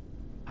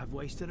 I've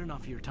wasted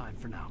enough of your time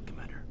for now,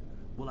 Commander.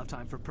 We'll have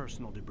time for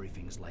personal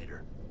debriefings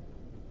later.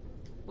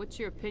 What's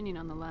your opinion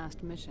on the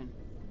last mission?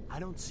 I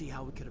don't see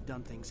how we could have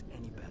done things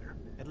any better.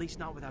 At least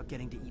not without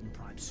getting to Eden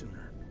Prime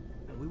sooner.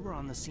 And we were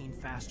on the scene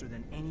faster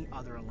than any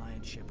other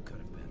Alliance ship could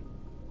have been.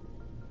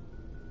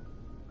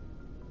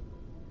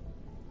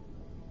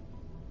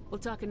 We'll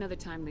talk another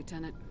time,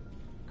 Lieutenant.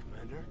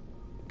 Commander?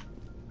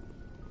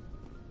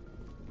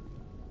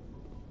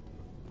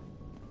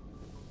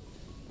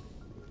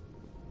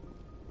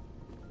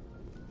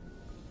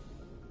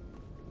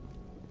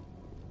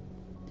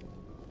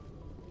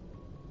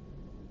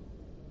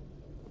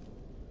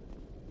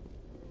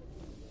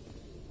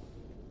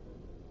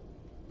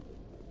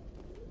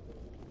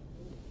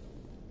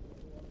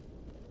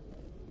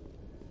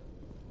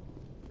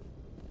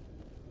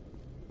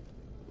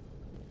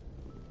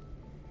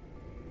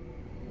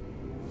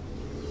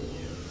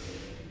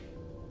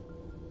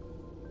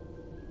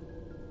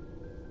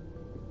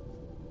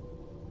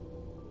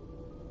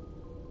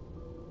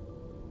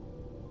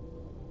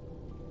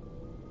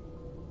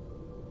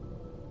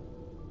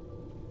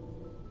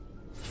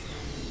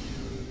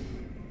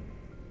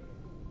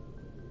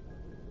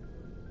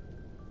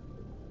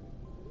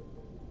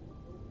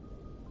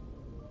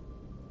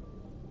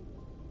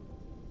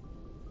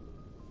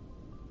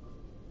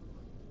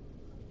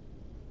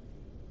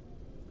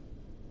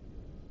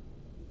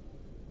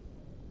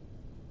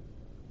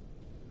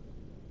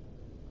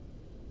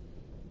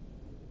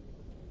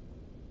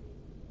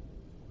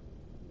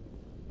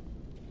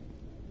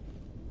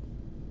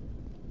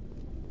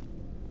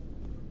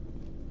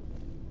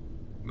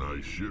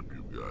 Nice ship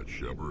you got,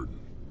 Shepard.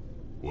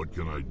 What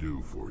can I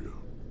do for you?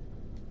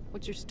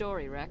 What's your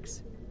story,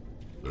 Rex?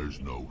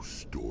 There's no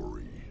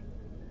story.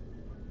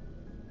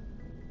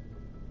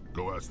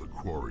 Go ask the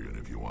Quarian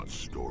if you want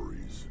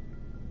stories.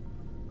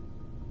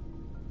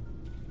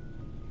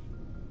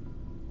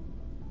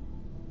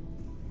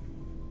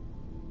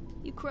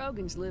 You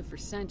Krogans live for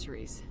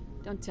centuries.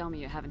 Don't tell me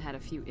you haven't had a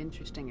few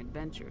interesting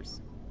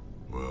adventures.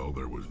 Well,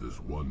 there was this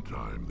one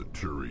time the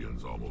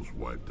Turians almost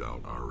wiped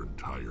out our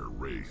entire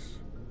race.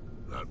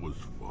 That was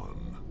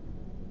fun.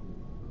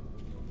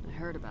 I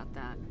heard about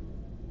that.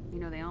 You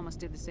know, they almost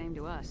did the same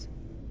to us.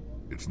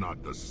 It's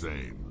not the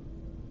same.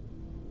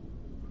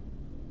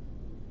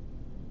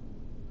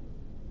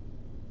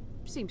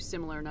 Seems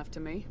similar enough to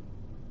me.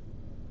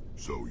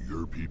 So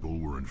your people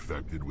were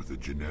infected with a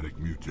genetic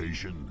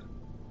mutation?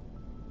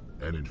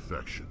 An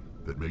infection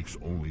that makes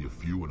only a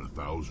few in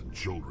 1,000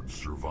 children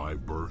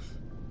survive birth?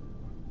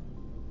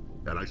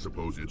 And I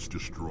suppose it's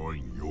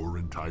destroying your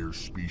entire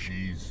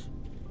species?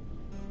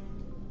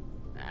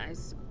 I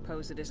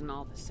suppose it isn't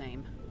all the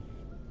same.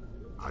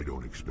 I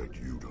don't expect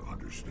you to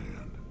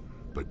understand,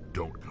 but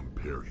don't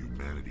compare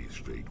humanity's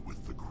fate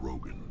with the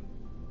Krogan.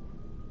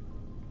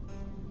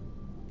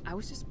 I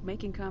was just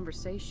making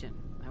conversation.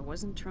 I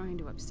wasn't trying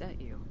to upset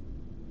you.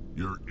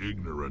 Your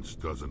ignorance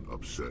doesn't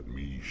upset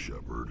me,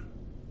 Shepard.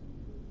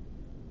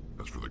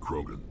 As for the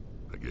Krogan,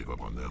 I gave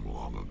up on them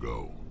long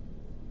ago.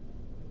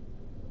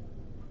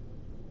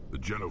 The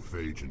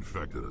genophage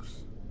infected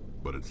us,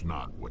 but it's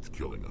not what's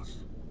killing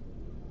us.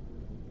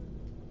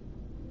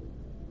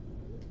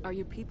 Are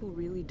your people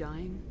really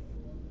dying?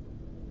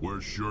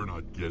 We're sure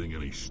not getting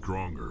any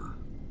stronger.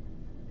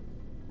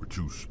 We're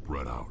too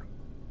spread out.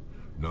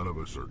 None of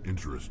us are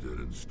interested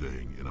in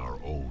staying in our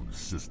own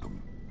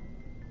system.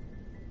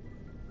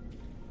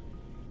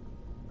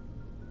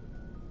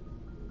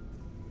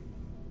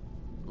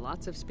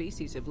 Lots of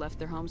species have left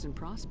their homes and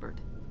prospered.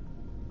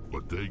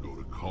 But they go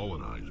to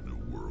colonize new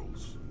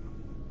worlds.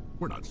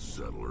 We're not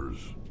settlers.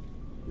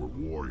 We're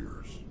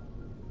warriors.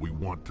 We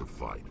want to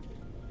fight.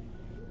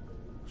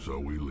 So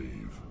we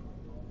leave.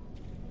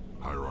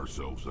 Hire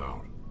ourselves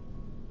out.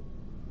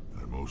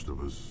 And most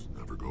of us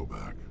never go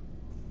back.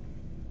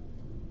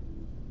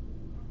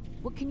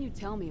 What can you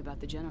tell me about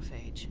the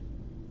genophage?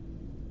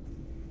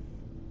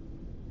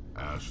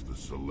 Ask the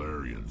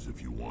Solarians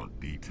if you want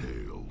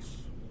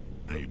details.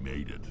 They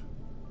made it.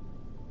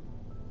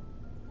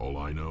 All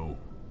I know,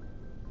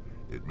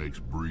 it makes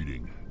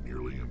breeding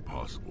nearly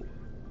impossible.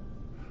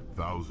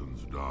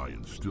 Thousands die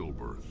in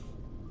stillbirth,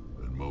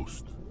 and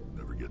most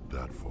never get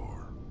that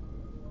far.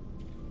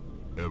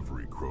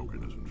 Every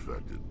Krogan is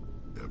infected,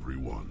 every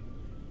one.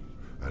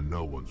 And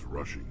no one's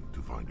rushing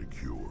to find a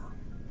cure.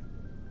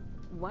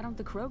 Why don't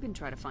the Krogan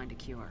try to find a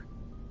cure?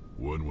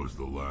 When was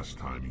the last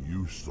time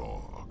you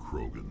saw a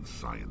Krogan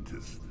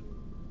scientist?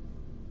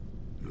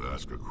 You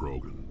ask a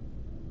Krogan,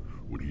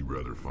 would he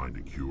rather find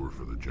a cure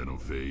for the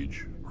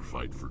genophage or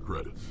fight for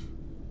credits?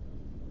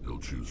 He'll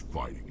choose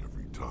fighting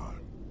every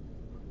time.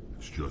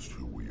 It's just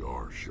who we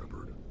are,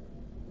 Shepard.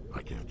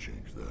 I can't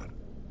change that.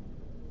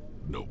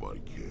 Nobody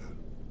can.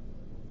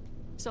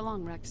 So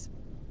long, Rex.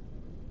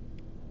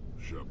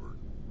 Shepard.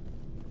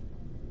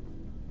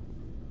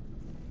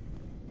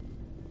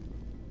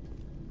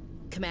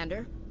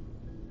 Commander?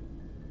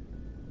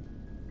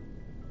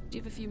 Do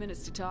you have a few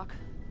minutes to talk?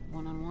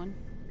 One-on-one?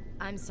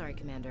 I'm sorry,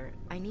 Commander.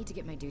 I need to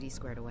get my duties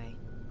squared away.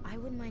 I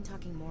wouldn't mind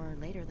talking more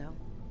later, though.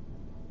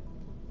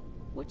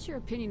 What's your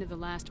opinion of the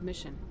last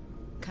mission?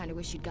 Kinda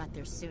wish you'd got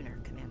there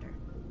sooner, Commander.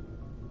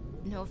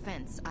 No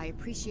offense, I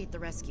appreciate the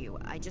rescue.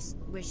 I just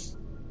wish...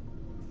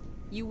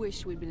 You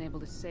wish we'd been able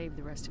to save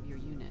the rest of your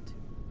unit.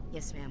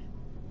 Yes, ma'am.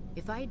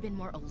 If I had been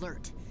more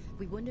alert,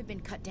 we wouldn't have been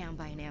cut down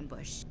by an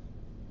ambush.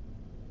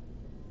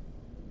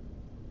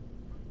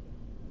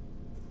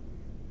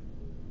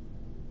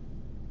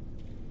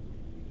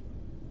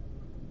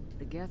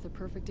 The Geth are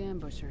perfect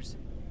ambushers.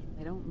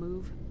 They don't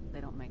move, they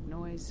don't make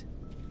noise,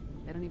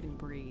 they don't even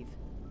breathe.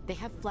 They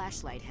have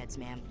flashlight heads,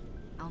 ma'am.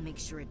 I'll make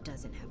sure it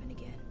doesn't happen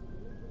again.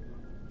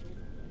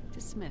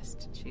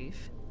 Dismissed,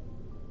 Chief.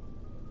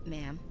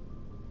 Ma'am?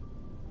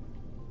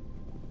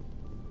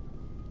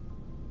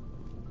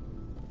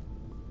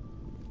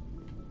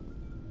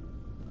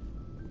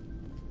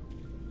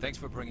 Thanks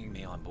for bringing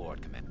me on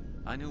board, Commander.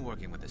 I knew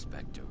working with the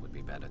Spectre would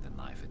be better than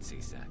life at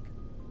CSEC.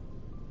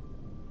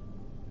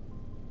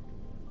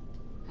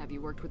 Have you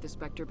worked with the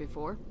Spectre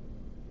before?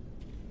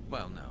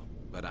 Well, no,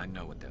 but I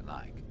know what they're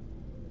like.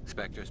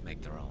 Spectres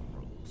make their own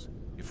rules.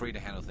 You're free to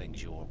handle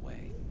things your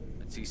way.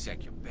 At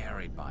CSEC, you're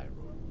buried by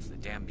rules. The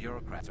damn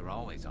bureaucrats are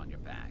always on your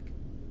back.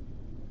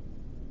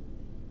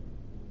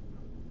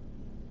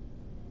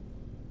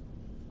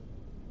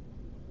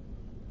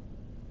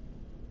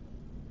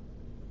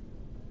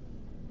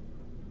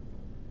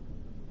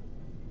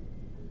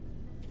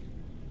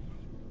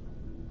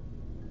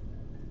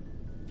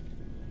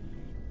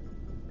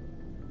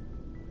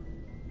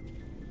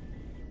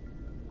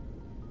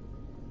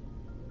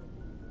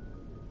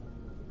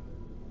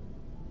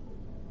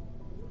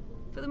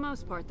 For the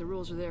most part, the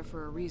rules are there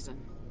for a reason.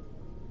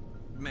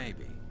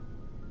 Maybe.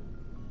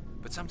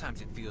 But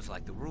sometimes it feels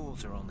like the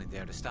rules are only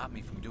there to stop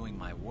me from doing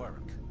my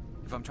work.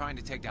 If I'm trying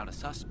to take down a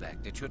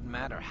suspect, it shouldn't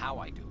matter how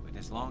I do it,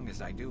 as long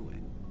as I do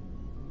it.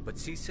 But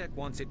CSEC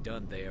wants it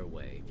done their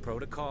way.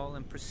 Protocol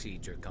and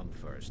procedure come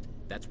first.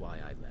 That's why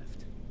I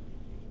left.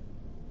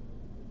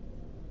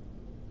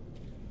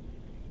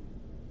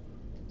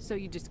 So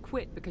you just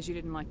quit because you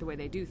didn't like the way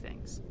they do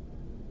things?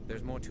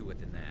 There's more to it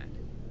than that.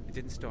 It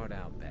didn't start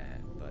out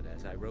bad, but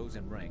as I rose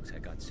in ranks, I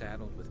got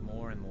saddled with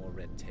more and more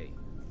red tape.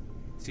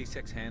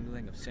 CSEC's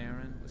handling of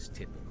Saren was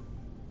typical.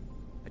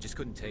 I just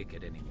couldn't take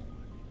it anymore.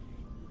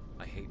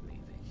 I hate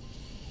leaving.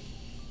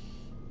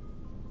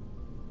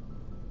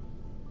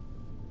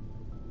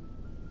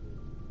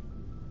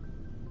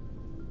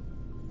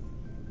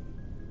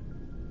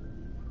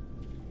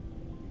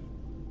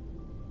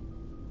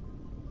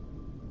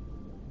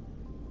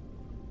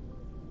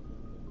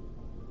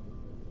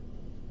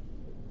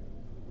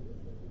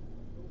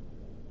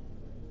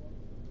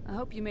 I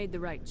hope you made the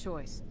right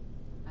choice.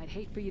 I'd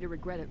hate for you to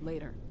regret it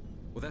later.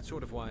 Well, that's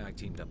sort of why I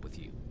teamed up with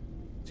you.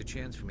 It's a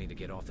chance for me to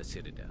get off the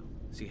Citadel,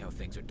 see how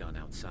things are done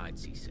outside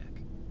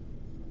CSEC.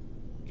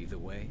 Either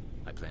way,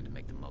 I plan to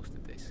make the most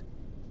of this.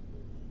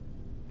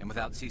 And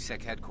without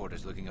CSEC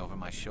headquarters looking over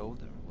my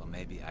shoulder, well,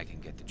 maybe I can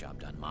get the job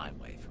done my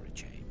way for a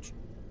change.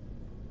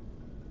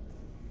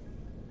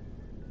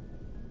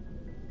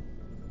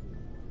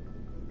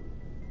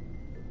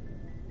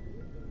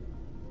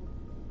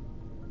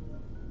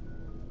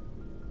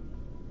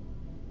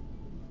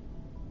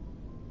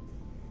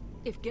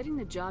 If getting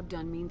the job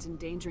done means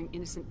endangering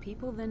innocent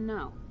people, then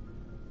no.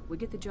 We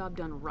get the job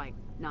done right,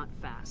 not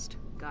fast.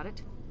 Got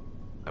it?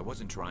 I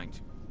wasn't trying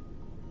to...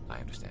 I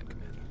understand,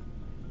 Commander.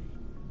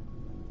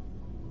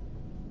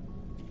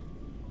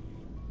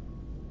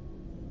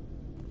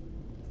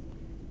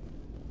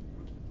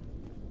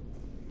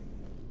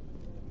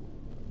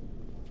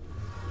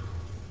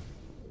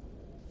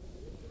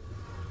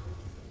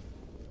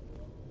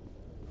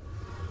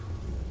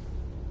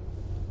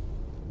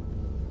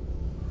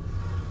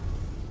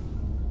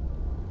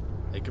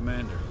 Hey,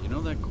 Commander, you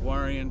know that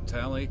Quarian,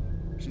 Tali?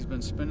 She's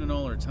been spending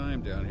all her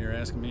time down here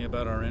asking me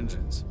about our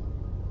engines.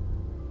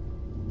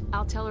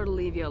 I'll tell her to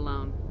leave you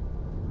alone.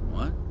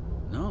 What?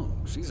 No,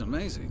 she's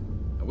amazing.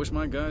 I wish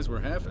my guys were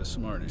half as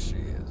smart as she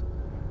is.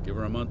 Give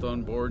her a month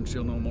on board and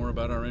she'll know more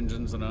about our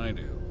engines than I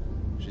do.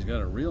 She's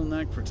got a real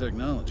knack for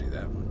technology,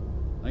 that one.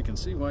 I can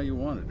see why you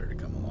wanted her to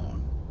come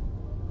along.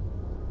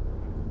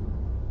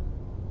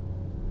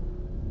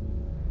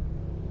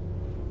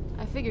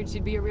 I figured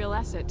she'd be a real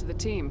asset to the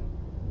team.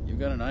 You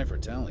got an eye for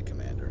talent,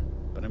 Commander,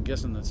 but I'm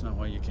guessing that's not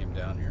why you came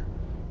down here.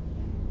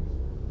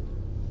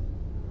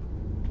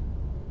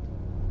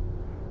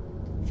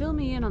 Fill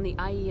me in on the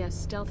IES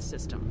stealth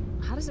system.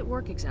 How does it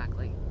work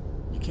exactly?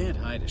 You can't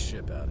hide a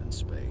ship out in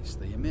space.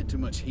 They emit too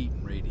much heat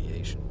and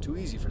radiation. Too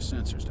easy for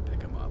sensors to pick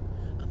them up,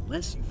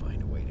 unless you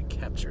find a way to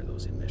capture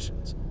those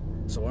emissions.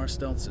 So our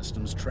stealth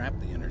systems trap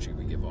the energy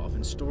we give off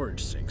in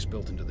storage sinks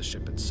built into the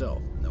ship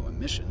itself. No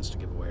emissions to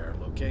give away our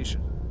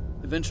location.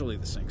 Eventually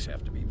the sinks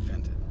have to be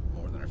vented.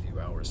 More than a few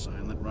hours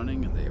silent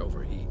running and they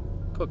overheat.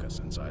 Cook us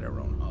inside our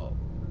own hull.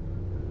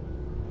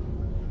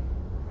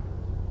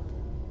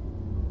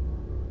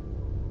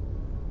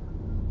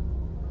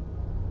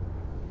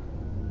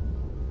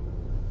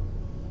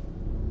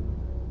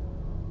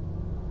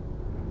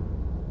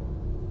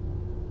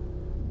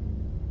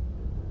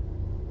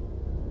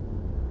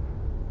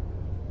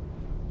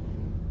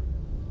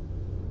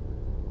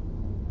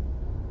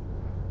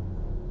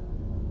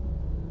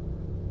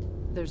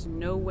 There's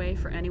no way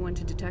for anyone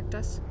to detect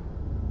us?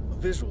 A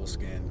visual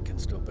scan can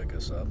still pick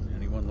us up.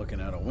 Anyone looking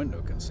out a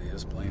window can see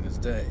us plain as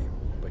day.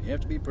 But you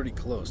have to be pretty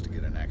close to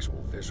get an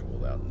actual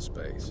visual out in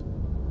space.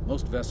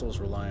 Most vessels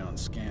rely on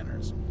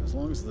scanners. As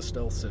long as the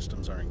stealth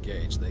systems are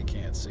engaged, they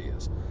can't see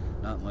us.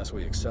 Not unless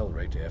we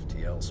accelerate to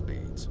FTL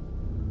speeds.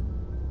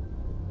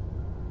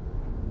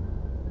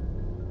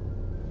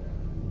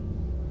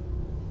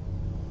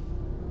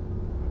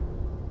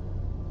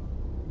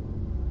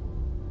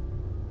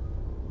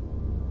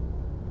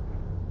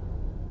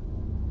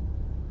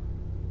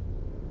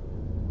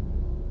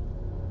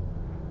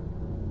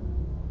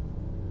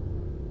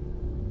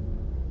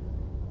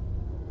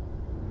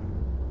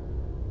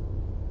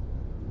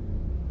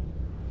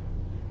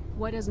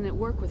 Why doesn't it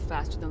work with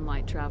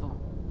faster-than-light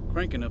travel?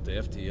 Cranking up the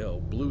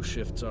FTL blue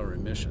shifts our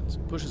emissions,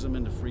 pushes them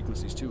into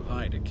frequencies too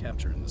high to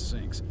capture in the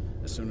sinks.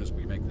 As soon as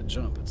we make the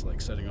jump, it's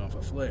like setting off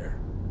a flare.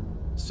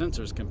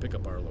 Sensors can pick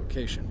up our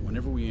location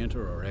whenever we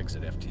enter or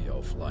exit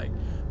FTL flight,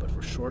 but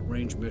for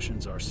short-range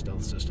missions, our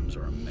stealth systems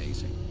are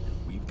amazing,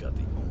 and we've got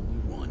the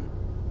only one.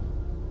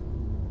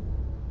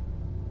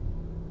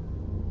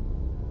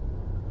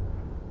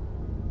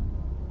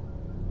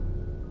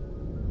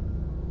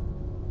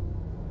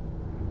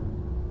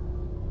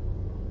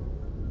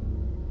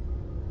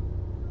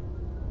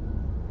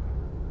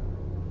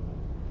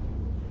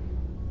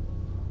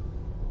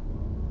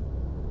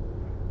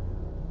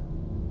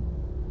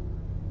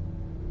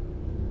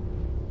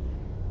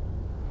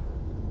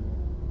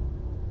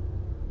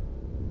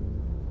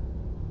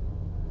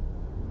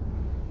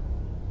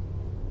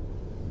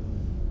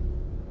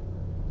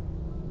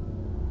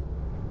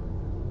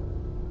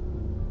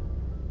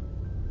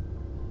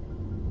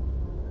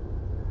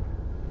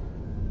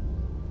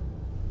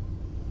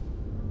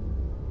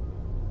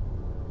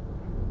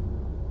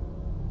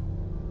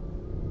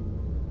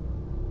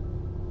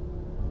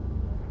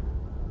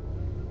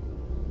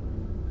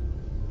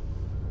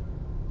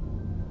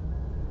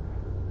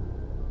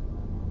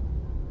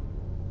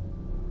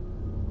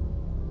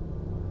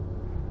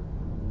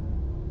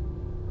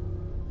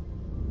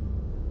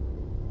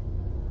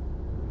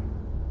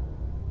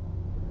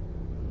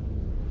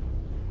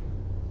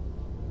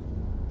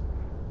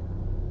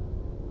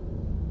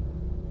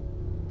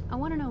 I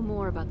want to know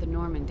more about the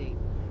Normandy.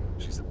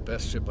 She's the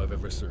best ship I've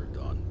ever served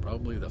on.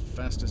 Probably the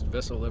fastest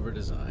vessel ever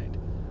designed.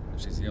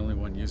 She's the only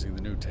one using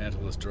the new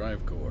Tantalus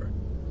drive core.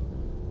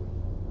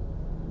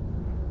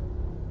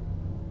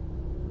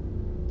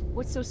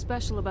 What's so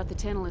special about the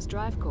Tantalus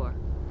drive core?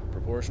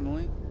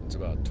 Proportionally, it's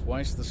about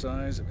twice the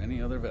size of any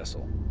other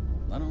vessel.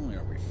 Not only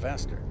are we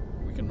faster,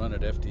 we can run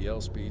at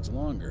FTL speeds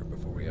longer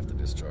before we have to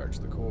discharge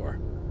the core.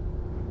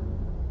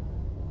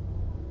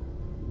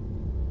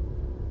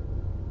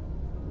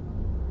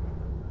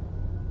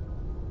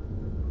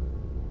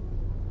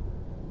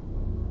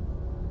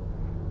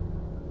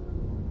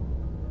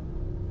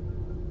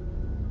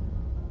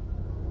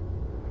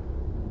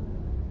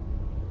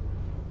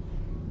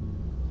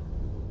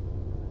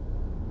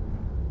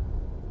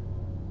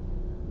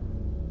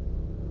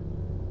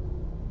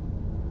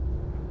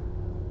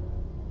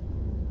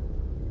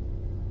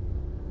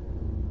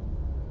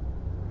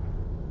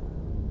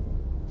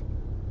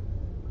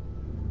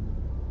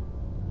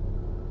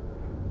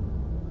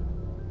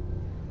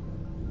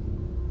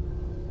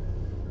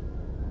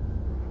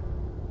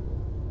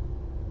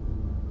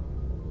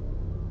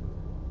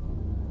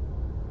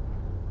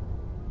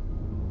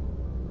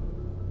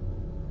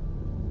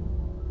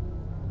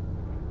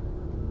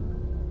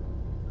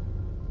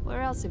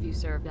 Where else have you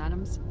served,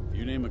 Adams? If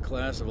you name a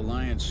class of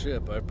Alliance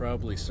ship, I've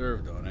probably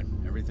served on it.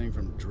 Everything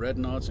from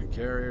dreadnoughts and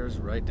carriers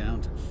right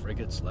down to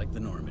frigates like the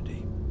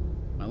Normandy.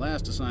 My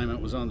last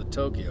assignment was on the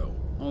Tokyo,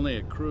 only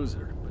a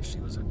cruiser, but she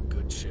was a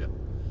good ship.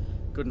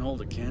 Couldn't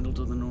hold a candle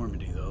to the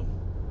Normandy, though.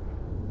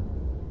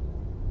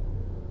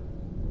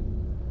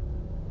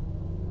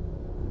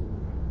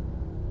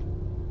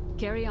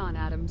 Carry on,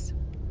 Adams.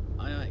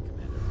 Aye, aye,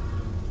 Commander.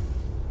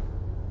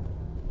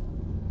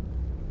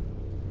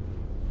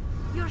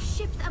 Your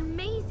ship's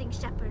amazing,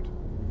 Shepard.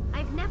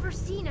 I've never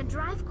seen a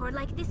drive core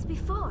like this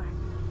before.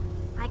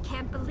 I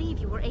can't believe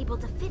you were able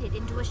to fit it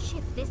into a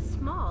ship this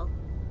small.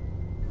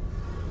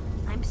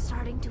 I'm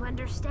starting to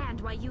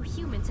understand why you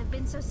humans have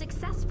been so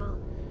successful.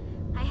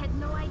 I had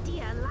no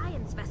idea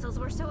Alliance vessels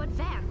were so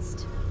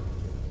advanced.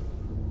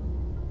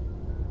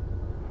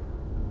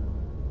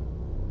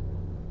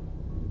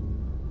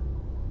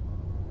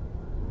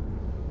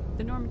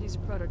 The Normandy's a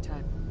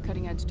prototype,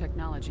 cutting-edge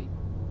technology.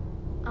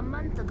 A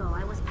month ago,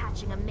 I was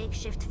patching a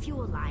makeshift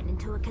fuel line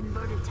into a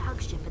converted tug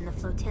ship in the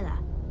flotilla.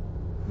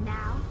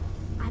 Now,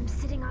 I'm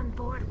sitting on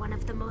board one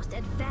of the most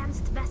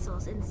advanced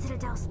vessels in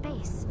Citadel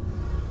space.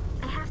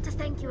 I have to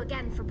thank you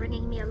again for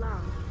bringing me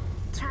along.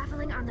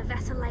 Traveling on a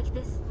vessel like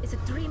this is a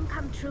dream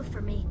come true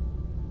for me.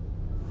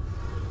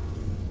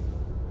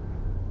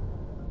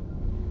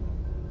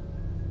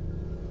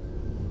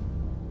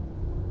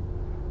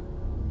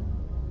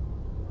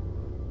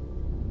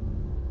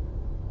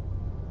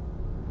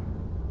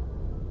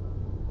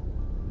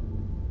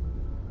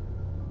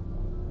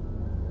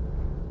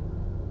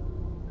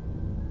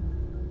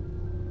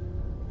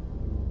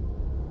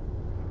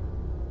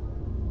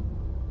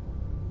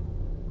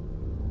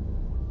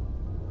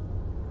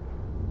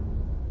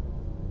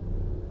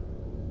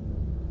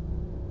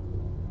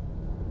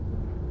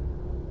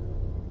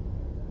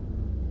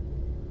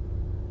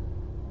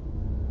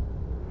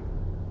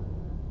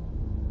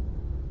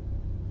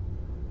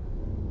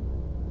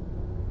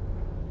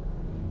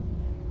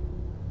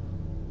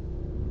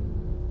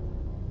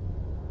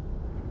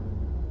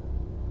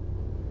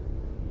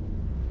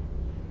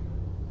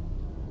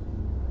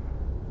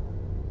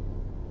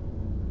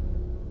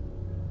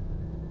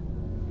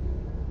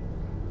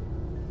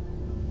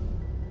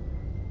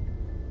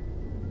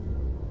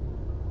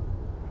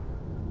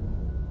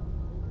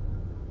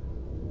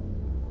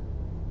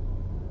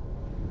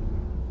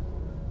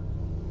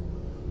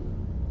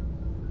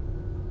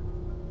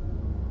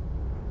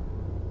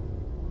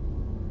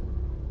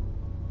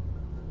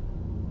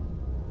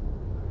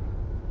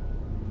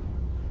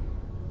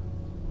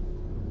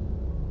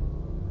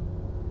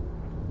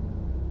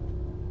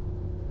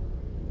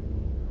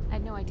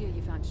 idea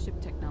you found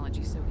ship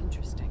technology so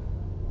interesting.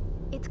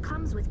 It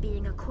comes with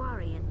being a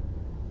Quarian.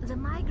 The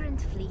migrant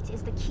fleet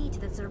is the key to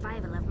the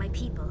survival of my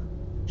people.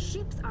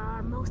 Ships are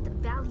our most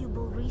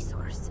valuable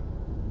resource.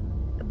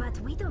 But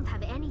we don't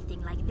have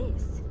anything like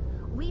this.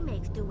 We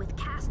make do with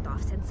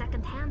cast-offs and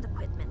second-hand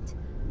equipment.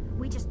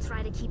 We just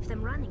try to keep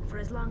them running for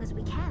as long as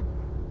we can.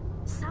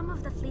 Some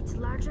of the fleet's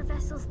larger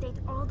vessels date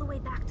all the way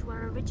back to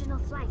our original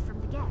flight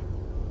from the Geth.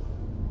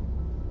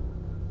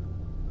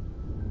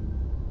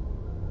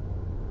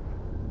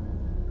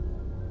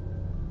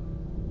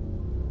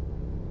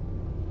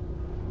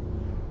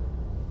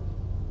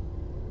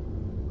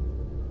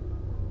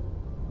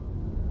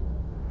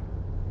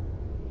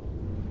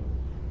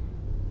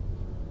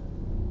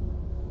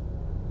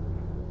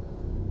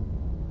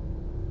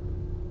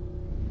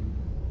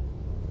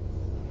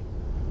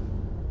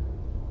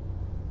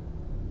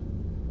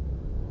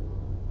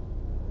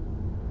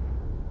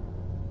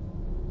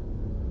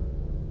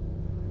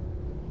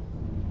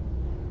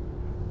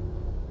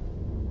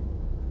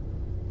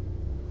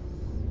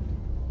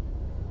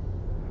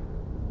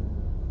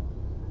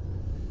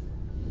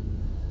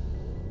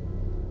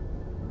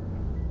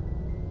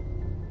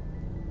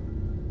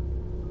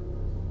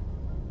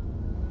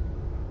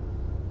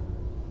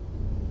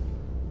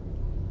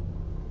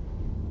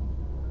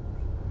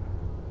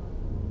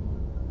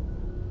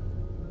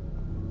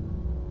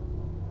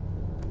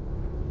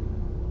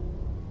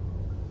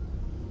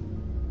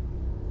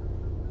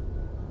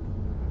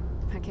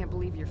 I can't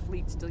believe your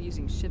fleet's still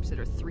using ships that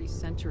are 3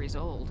 centuries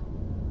old.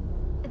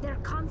 They're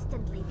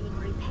constantly being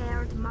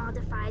repaired,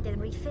 modified,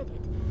 and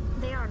refitted.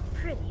 They aren't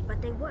pretty,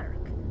 but they work.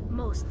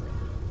 Mostly.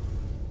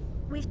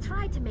 We've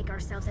tried to make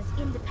ourselves as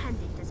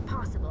independent as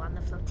possible on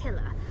the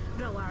flotilla.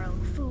 Grow our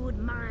own food,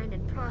 mine,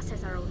 and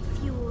process our own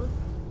fuel.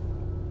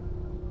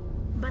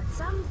 But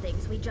some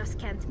things we just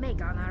can't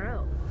make on our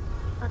own.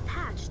 A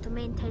patch to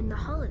maintain the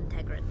hull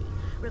integrity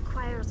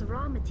requires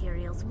raw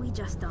materials we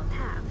just don't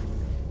have.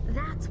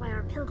 That's why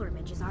our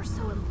pilgrimages are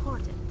so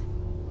important.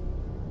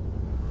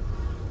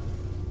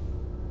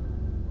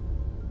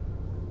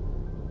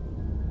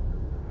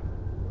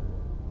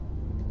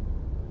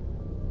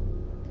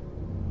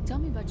 Tell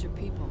me about your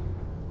people.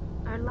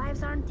 Our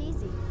lives aren't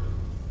easy.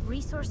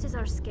 Resources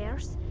are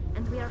scarce,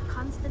 and we are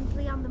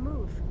constantly on the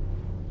move.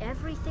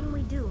 Everything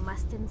we do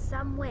must in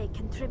some way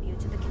contribute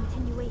to the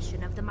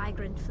continuation of the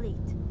migrant fleet.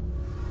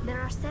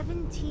 There are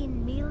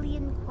 17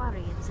 million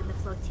Quarians in the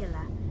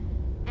flotilla,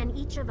 and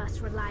each of us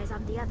relies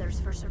on the others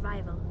for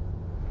survival.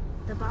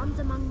 The bonds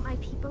among my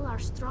people are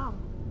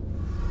strong.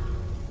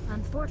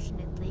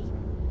 Unfortunately,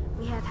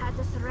 we have had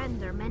to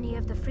surrender many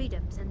of the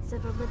freedoms and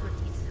civil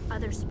liberties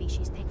other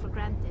species take for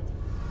granted.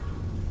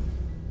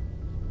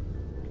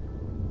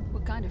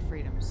 What kind of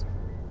freedoms?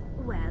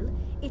 Well,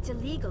 it's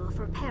illegal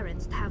for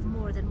parents to have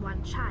more than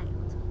one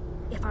child.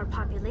 If our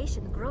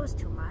population grows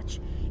too much,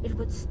 it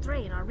would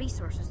strain our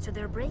resources to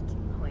their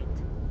breaking point.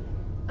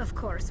 Of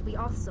course, we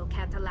also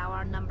can't allow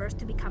our numbers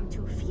to become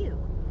too few.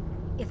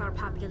 If our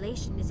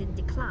population is in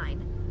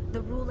decline,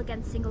 the rule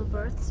against single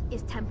births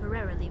is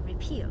temporarily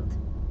repealed.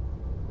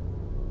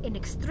 In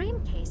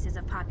extreme cases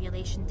of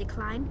population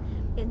decline,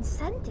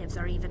 incentives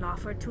are even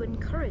offered to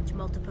encourage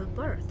multiple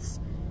births,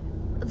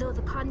 though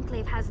the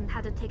Conclave hasn't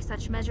had to take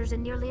such measures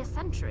in nearly a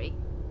century.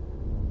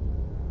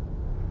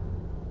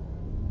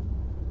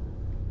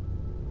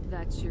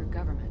 That's your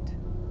government.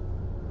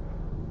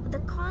 The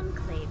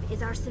Conclave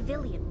is our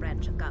civilian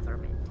branch of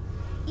government.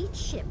 Each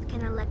ship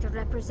can elect a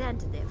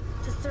representative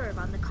to serve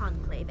on the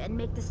Conclave and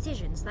make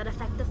decisions that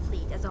affect the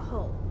fleet as a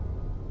whole.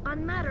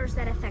 On matters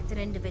that affect an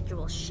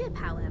individual ship,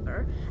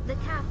 however, the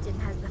captain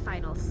has the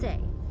final say.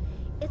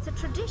 It's a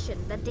tradition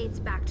that dates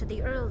back to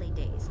the early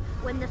days,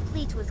 when the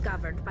fleet was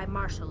governed by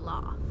martial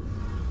law.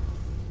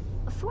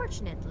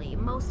 Fortunately,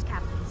 most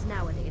captains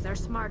nowadays are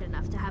smart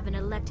enough to have an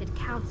elected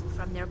council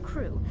from their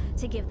crew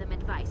to give them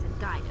advice and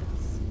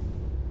guidance.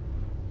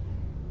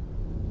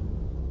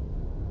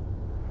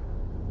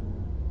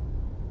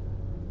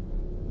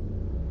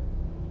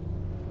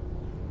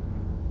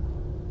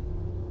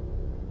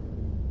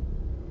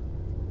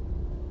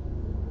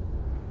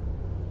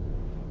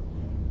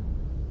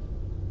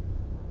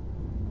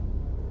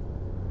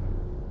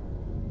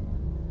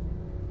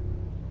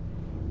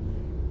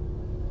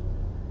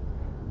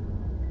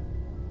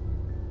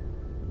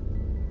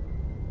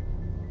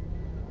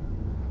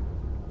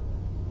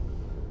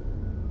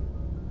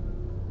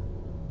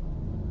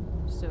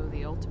 So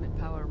the ultimate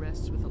power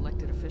rests with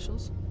elected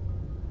officials?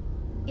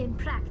 In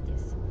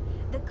practice,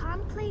 the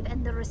Conclave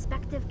and the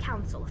respective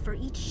council for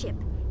each ship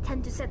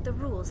tend to set the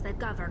rules that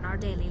govern our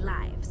daily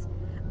lives.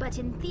 But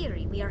in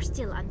theory, we are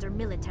still under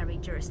military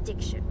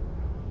jurisdiction.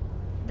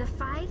 The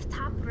 5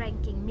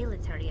 top-ranking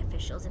military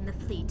officials in the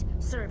fleet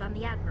serve on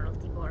the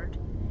Admiralty Board.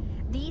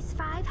 These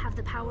 5 have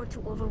the power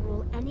to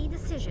overrule any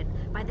decision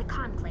by the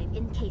Conclave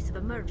in case of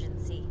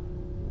emergency.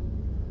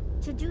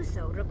 To do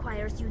so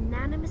requires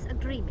unanimous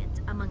agreement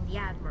among the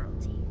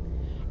Admiralty,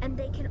 and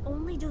they can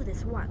only do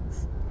this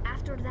once.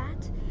 After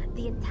that,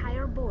 the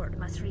entire board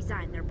must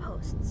resign their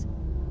posts.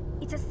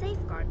 It's a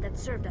safeguard that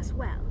served us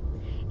well.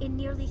 In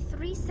nearly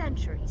 3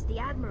 centuries, the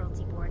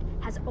Admiralty Board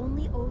has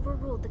only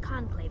overruled the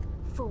Conclave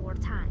 4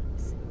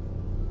 times.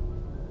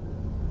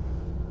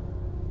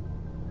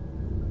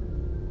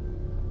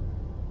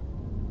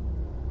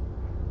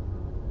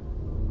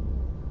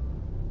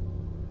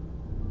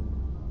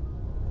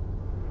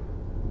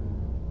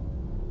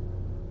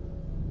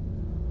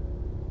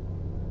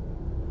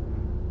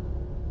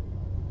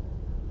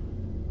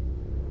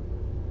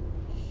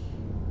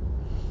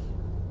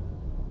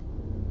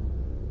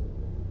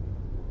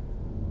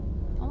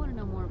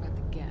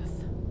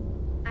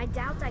 I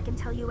doubt I can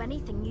tell you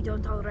anything you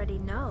don't already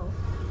know.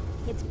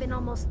 It's been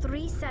almost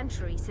 3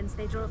 centuries since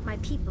they drove my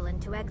people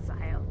into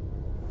exile.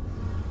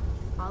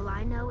 All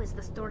I know is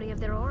the story of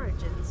their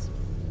origins,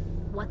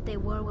 what they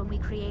were when we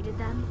created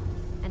them,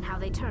 and how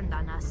they turned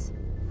on us.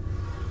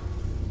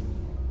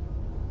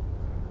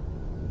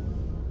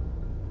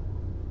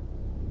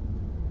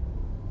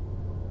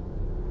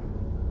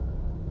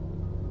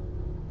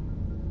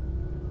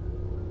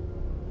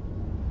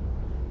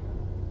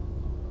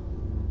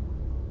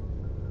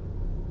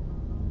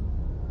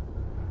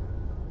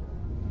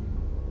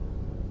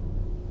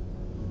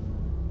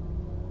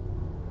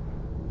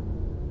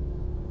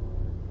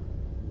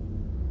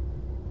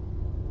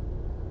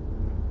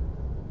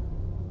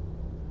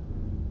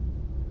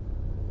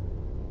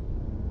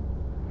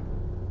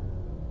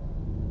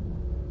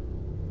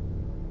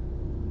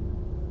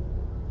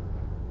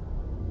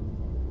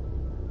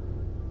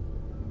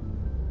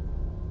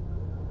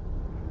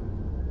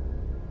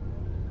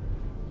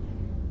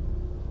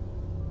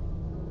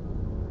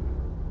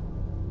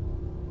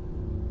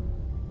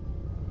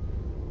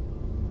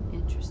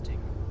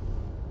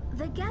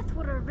 The Geth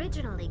were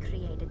originally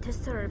created to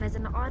serve as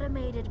an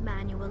automated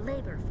manual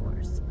labor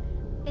force.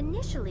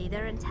 Initially,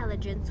 their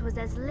intelligence was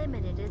as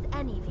limited as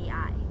any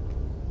VI.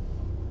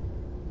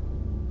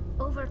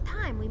 Over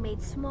time, we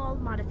made small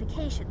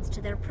modifications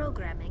to their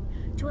programming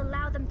to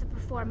allow them to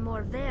perform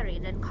more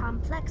varied and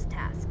complex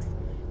tasks,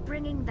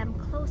 bringing them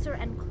closer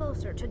and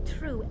closer to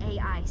true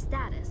AI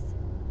status.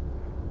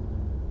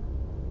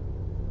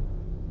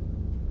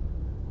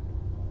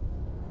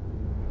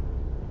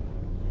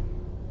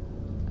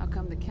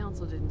 Come the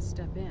Council didn't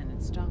step in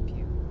and stop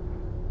you.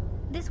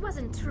 This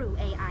wasn't true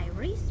AI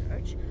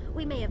research.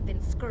 We may have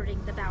been skirting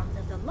the bounds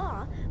of the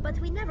law, but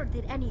we never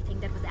did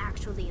anything that was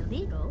actually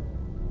illegal.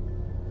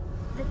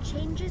 The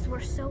changes were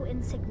so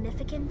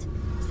insignificant,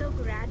 so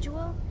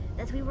gradual,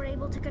 that we were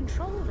able to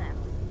control them.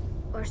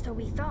 Or so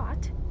we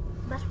thought.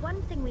 But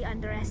one thing we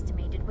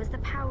underestimated was the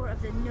power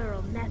of the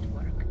neural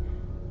network.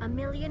 A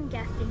million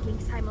Geth thinking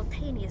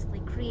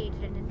simultaneously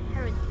created an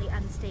inherently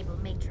unstable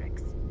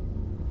matrix.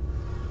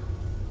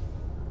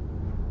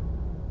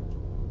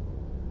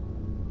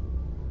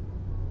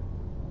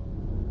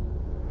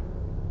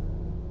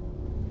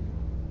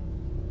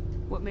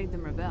 What made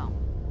them rebel?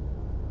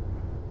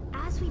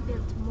 As we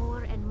built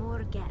more and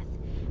more Geth,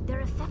 their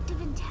effective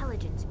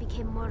intelligence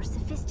became more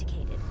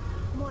sophisticated,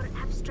 more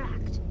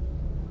abstract.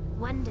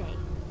 One day,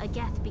 a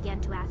Geth began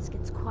to ask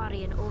its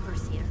Quarian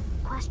overseer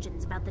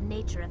questions about the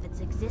nature of its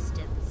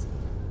existence.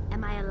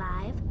 Am I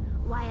alive?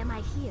 Why am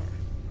I here?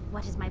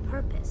 What is my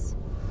purpose?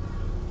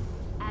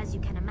 As you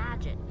can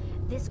imagine,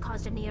 this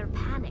caused a near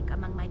panic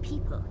among my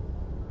people.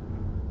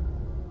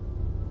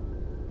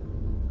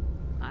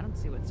 I don't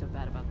see what's so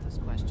bad about those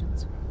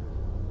questions.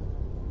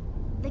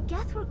 The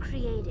Geth were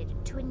created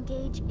to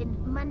engage in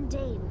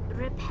mundane,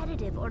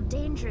 repetitive, or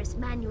dangerous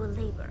manual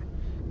labor.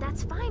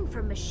 That's fine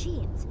for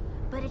machines,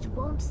 but it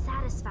won't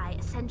satisfy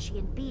a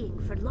sentient being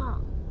for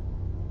long.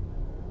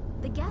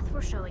 The Geth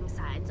were showing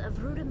signs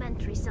of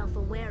rudimentary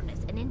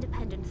self-awareness and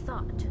independent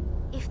thought.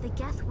 If the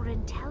Geth were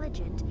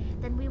intelligent,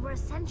 then we were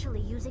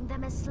essentially using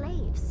them as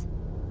slaves.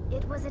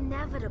 It was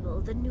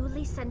inevitable the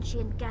newly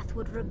sentient Geth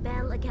would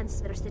rebel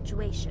against their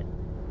situation.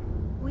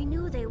 We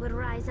knew they would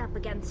rise up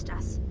against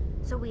us,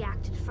 so we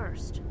acted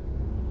first.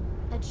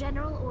 A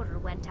general order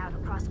went out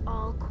across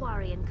all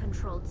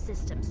Quarian-controlled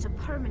systems to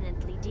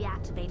permanently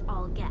deactivate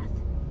all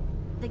Geth.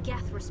 The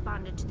Geth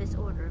responded to this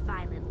order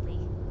violently.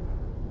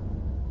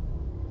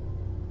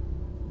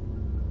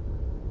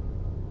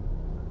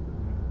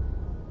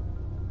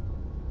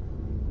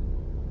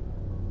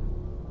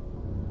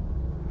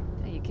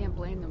 Hey, you can't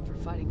blame them for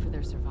fighting for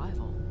their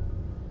survival.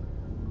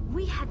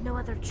 We had no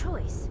other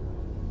choice.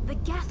 The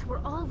Geth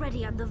were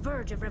already on the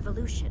verge of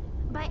revolution.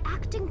 By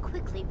acting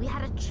quickly, we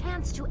had a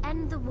chance to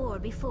end the war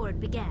before it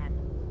began.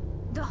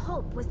 The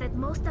hope was that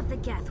most of the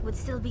Geth would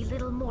still be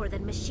little more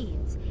than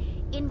machines,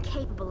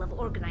 incapable of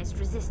organized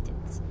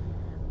resistance.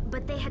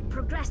 But they had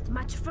progressed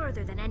much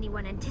further than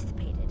anyone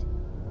anticipated.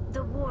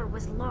 The war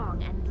was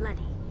long and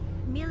bloody.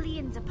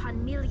 Millions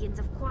upon millions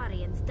of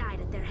Quarians died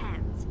at their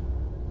hands.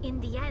 In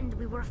the end,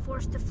 we were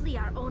forced to flee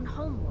our own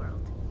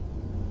homeworld.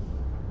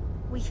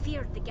 We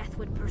feared the Geth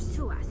would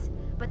pursue us,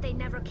 but they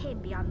never came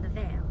beyond the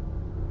Veil.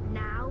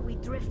 Now we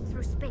drift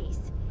through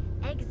space,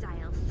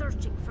 exiled,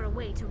 searching for a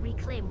way to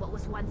reclaim what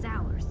was once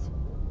ours.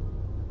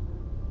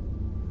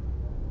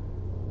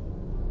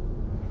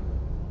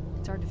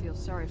 It's hard to feel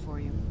sorry for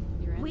you.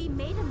 We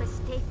made a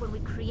mistake when we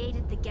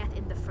created the Geth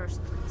in the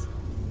first place.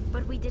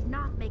 But we did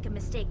not make a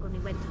mistake when we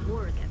went to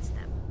war against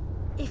them.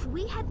 If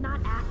we had not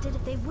acted,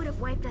 they would have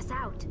wiped us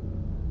out.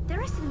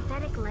 They're a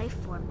synthetic life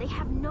form. They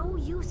have no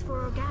use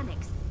for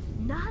organics.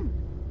 None.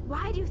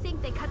 Why do you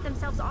think they cut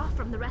themselves off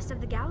from the rest of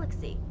the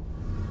galaxy?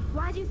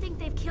 Why do you think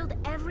they've killed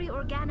every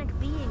organic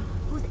being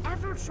who's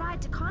ever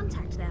tried to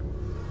contact them?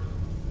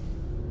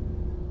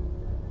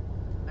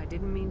 I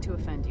didn't mean to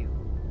offend you.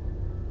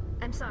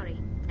 I'm sorry.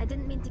 I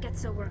didn't mean to get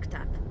so worked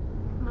up.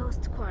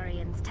 Most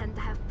Quarians tend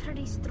to have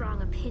pretty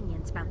strong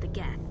opinions about the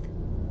Geth.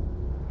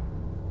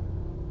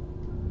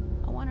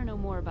 I want to know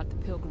more about the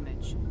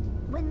pilgrimage.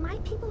 When my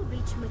people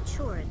reach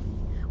maturity,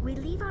 we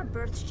leave our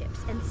birth ships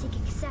and seek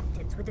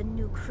acceptance with a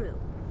new crew.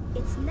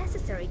 It's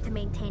necessary to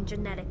maintain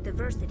genetic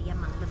diversity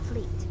among the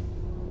fleet.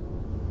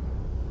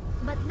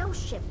 But no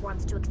ship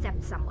wants to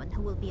accept someone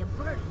who will be a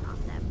burden on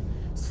them.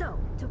 So,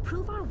 to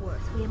prove our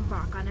worth, we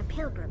embark on a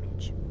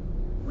pilgrimage.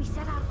 We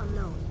set out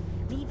alone,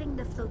 leaving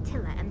the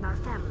flotilla and our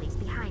families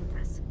behind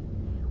us.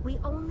 We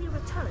only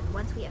return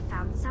once we have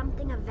found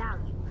something of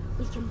value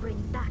we can bring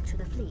back to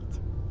the fleet.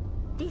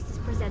 This is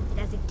presented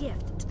as a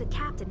gift to the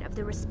captain of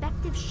the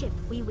respective ship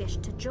we wish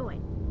to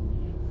join.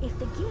 If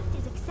the gift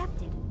is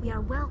accepted, we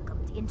are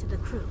welcomed into the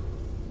crew.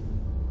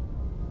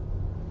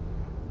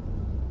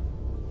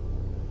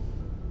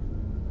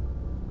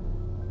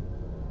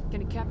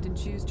 Can a captain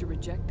choose to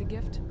reject the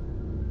gift?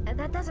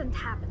 That doesn't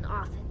happen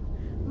often.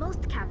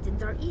 Most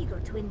captains are eager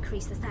to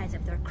increase the size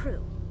of their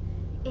crew.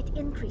 It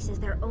increases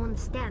their own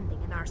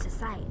standing in our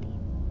society.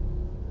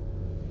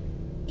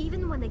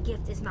 Even when a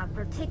gift is not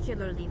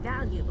particularly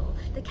valuable,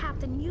 the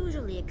captain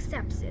usually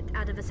accepts it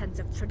out of a sense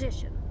of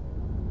tradition.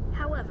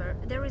 However,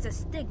 there is a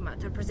stigma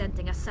to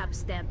presenting a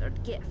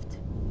substandard gift.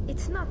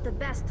 It's not the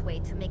best way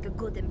to make a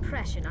good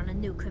impression on a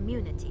new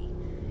community.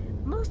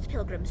 Most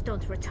pilgrims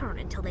don't return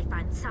until they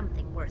find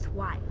something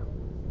worthwhile.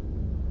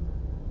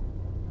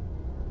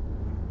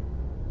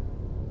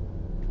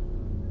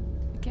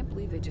 I can't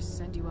believe they just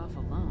send you off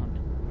alone.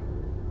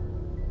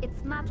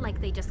 It's not like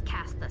they just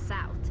cast us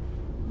out.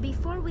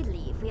 Before we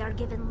leave, we are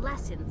given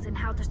lessons in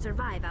how to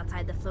survive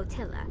outside the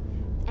flotilla,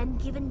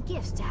 and given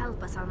gifts to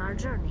help us on our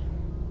journey.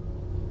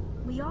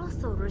 We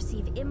also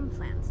receive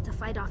implants to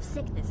fight off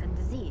sickness and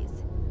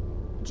disease.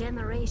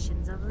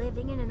 Generations of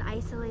living in an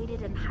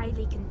isolated and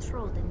highly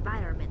controlled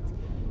environment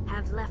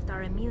have left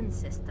our immune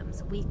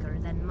systems weaker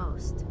than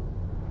most.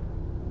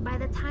 By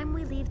the time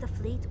we leave the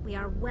fleet, we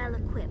are well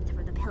equipped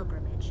for the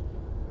pilgrimage.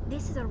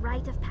 This is a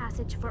rite of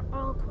passage for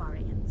all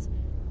Quarians.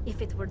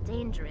 If it were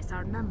dangerous,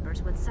 our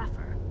numbers would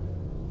suffer.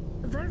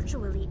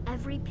 Virtually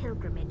every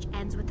pilgrimage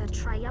ends with a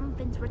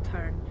triumphant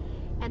return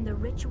and the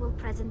ritual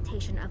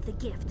presentation of the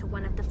gift to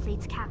one of the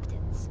fleet's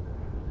captains.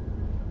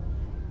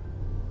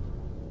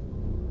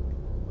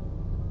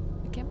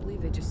 I can't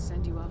believe they just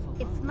send you off alone.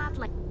 It's not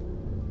like...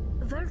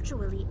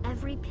 Virtually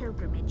every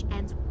pilgrimage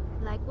ends...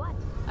 Like what?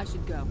 I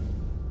should go.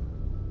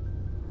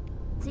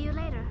 See you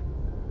later.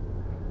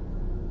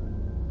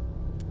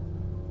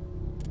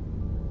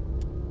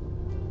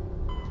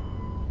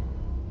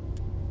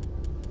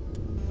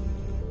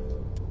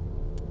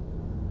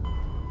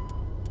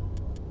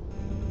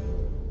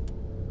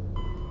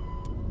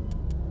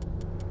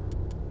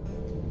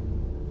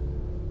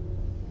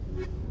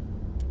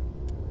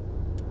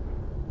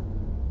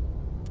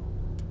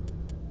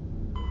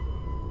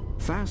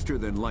 Faster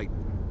than light,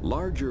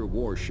 larger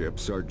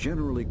warships are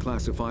generally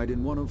classified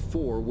in one of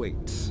 4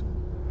 weights.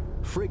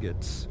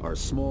 Frigates are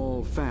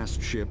small,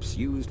 fast ships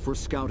used for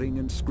scouting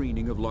and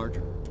screening of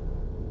larger...